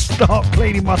start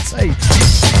cleaning my teeth.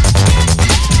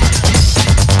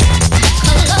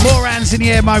 More hands in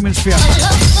the air moments for you.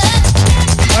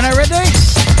 Are they ready?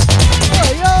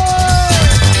 Oh, yeah.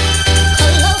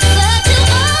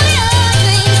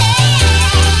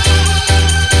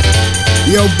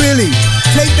 Yo, Billy,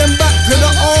 take them back to the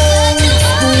old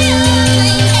school.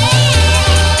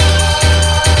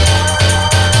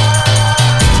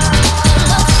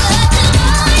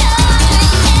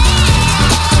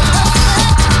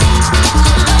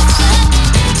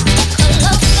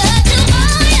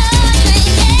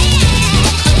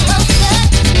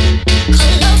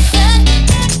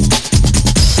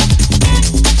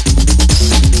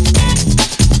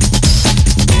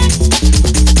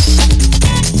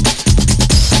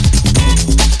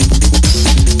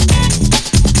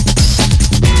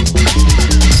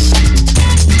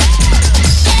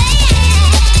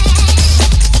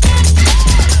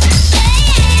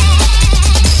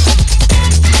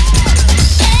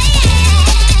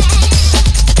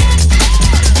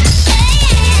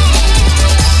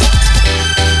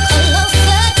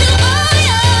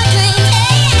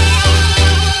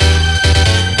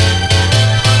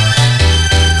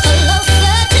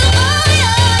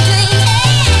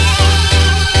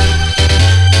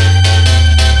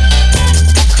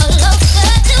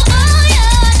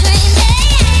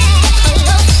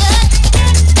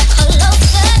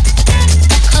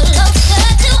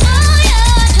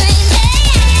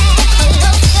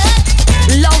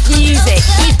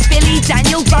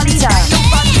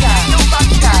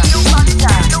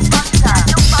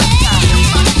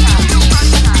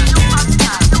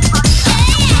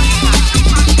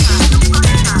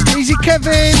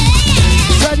 Kevin.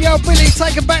 Said, yo, Billy,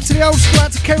 take him back to the old school.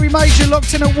 Out to Kerry Major,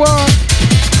 locked in at work.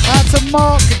 Out to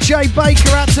Mark, Jay Baker,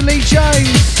 out to Lee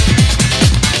James.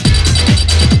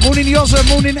 Morning Yozza,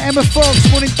 morning Emma Fox,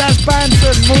 morning Daz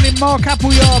Banton, morning Mark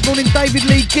Appleyard, morning David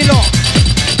Lee Gillott.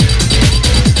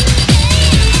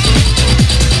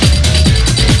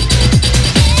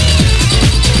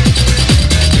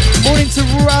 Morning to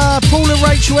Paul and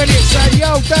Rachel Elliott saying,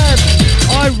 yo, Dad,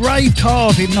 I raved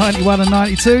hard in 91 and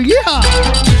 92. Yeah!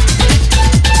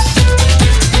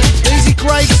 Easy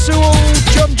Craig Sewell,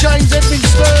 John James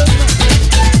Edmonstone.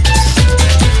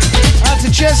 Out to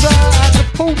Jezza, out to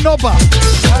Paul Nobber,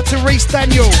 out to Reese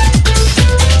Daniel.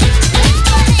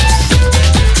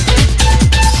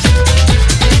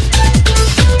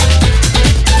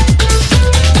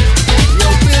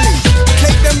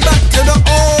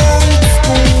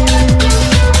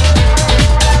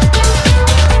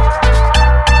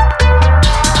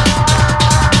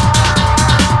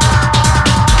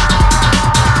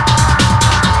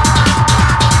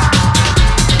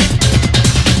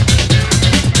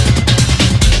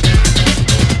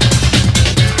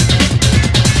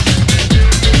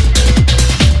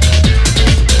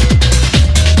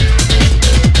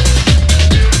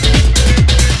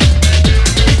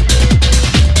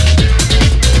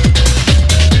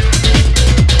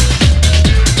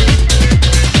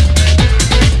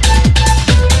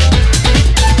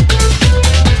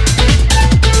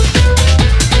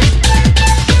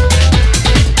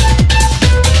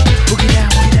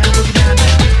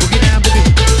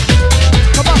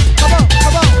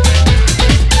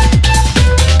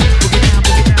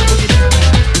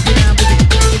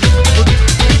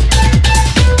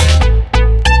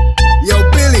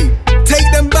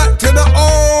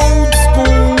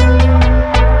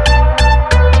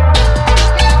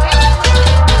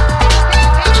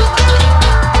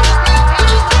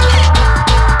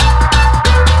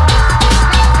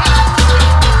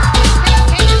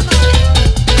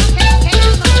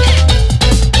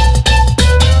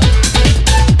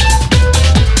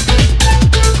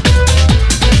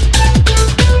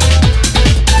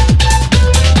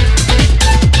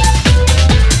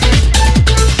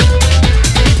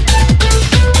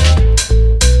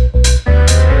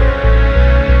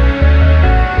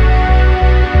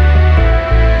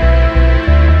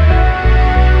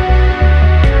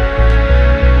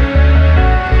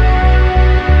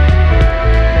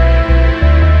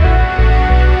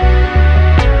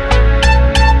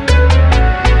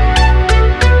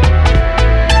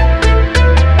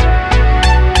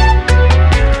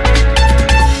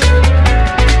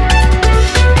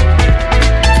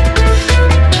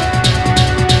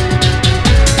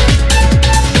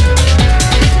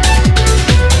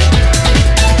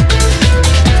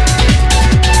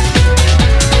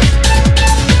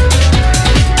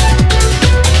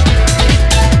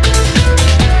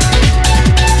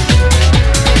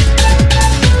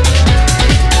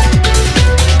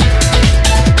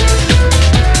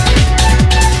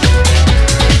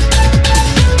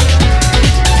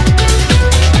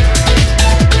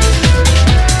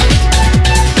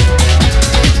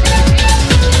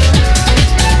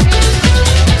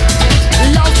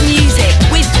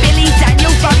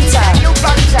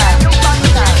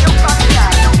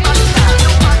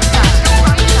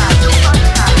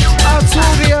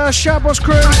 Shabos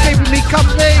crew keeping me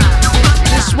company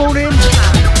this morning.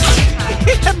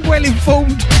 I'm well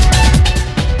informed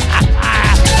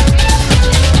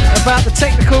about the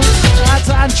technicals. Out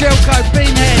to Angelico,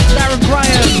 Beanhead, Darren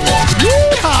Graham.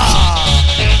 Yeehaw!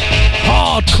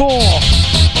 Hardcore.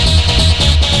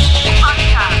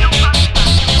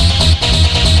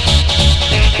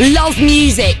 Love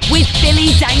music with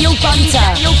Billy Daniel Bunter.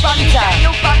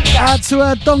 Out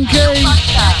to Donkey.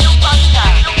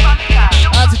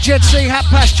 Out to Jed C, Hat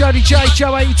Pash, Jody J,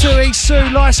 Joe 82, E Sue,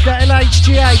 Lyska,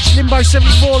 LHGH, Limbo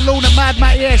 74, Lorna, Mad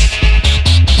Matt, yes.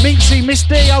 Minxie, Miss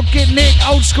D, Old Git Nick,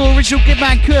 Old School, Original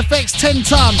Gitman, QFX, 10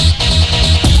 ton.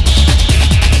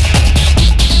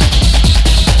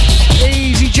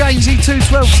 Easy Jamesy,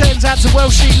 21210s, out to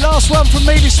Welshie. Last one from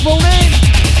me this morning.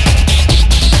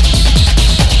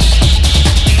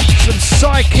 Some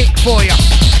Psychic for you.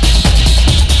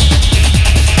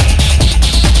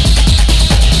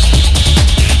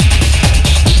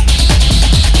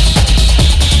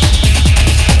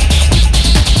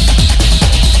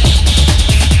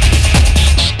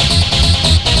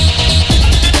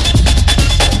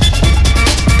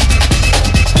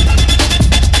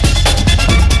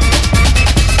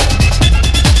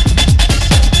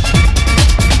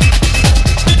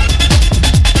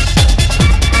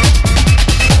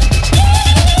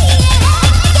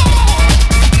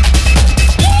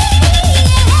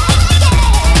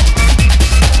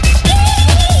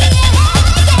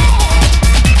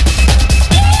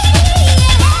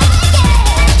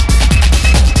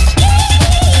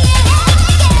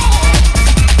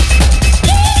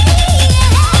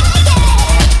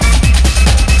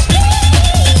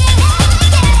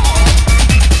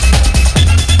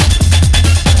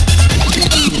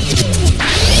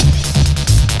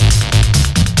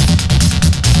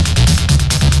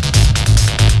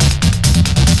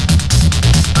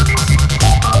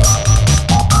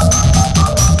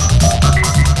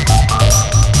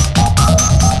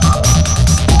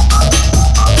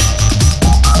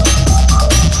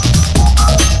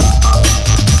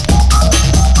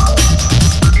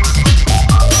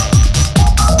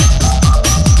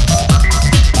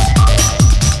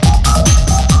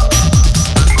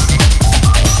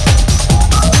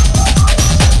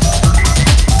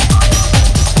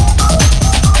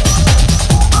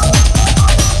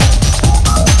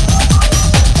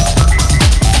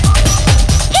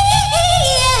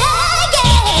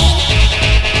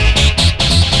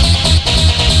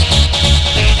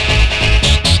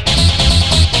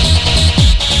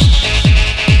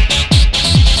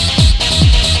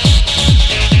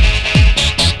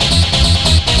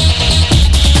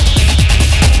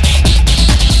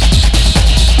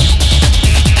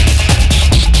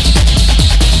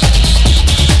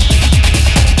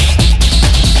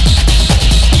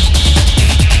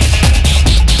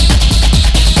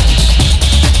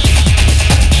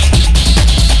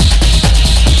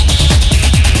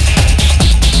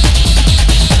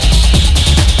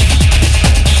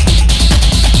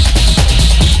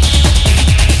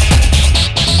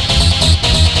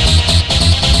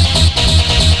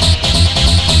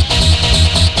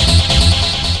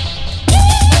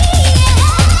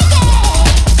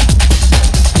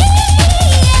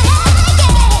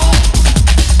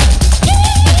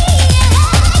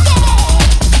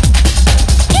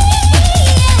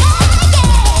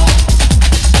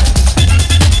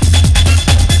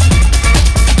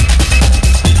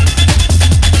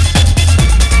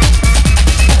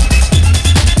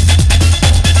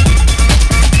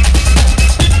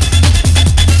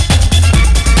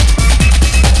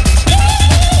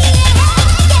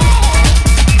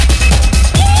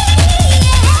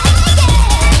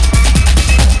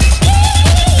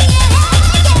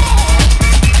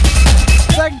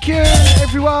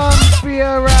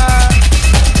 your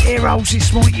ear holes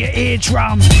this morning, your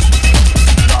eardrums.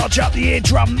 Large up the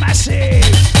eardrum, massive.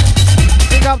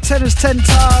 Big up Tenors 10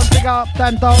 Ton, big up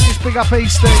Dan Darkness, big up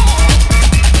Easty.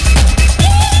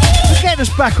 For getting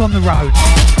us back on the road.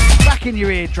 Back in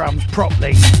your eardrums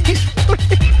properly.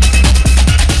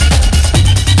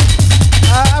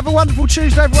 Have a wonderful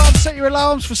Tuesday, everyone. Set your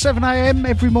alarms for 7 a.m.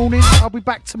 every morning. I'll be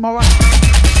back tomorrow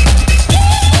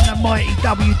on the mighty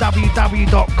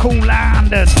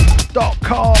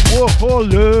www.coollondon.com.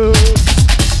 Whoa,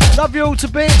 love you all to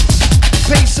bits.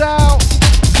 Peace out.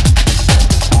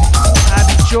 And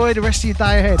enjoy the rest of your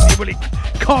day ahead. It really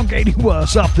can't get any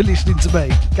worse after listening to me,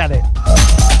 can it?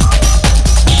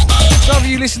 Some of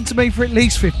you listened to me for at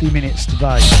least 50 minutes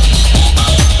today.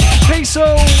 Peace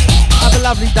all. Have a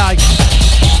lovely day.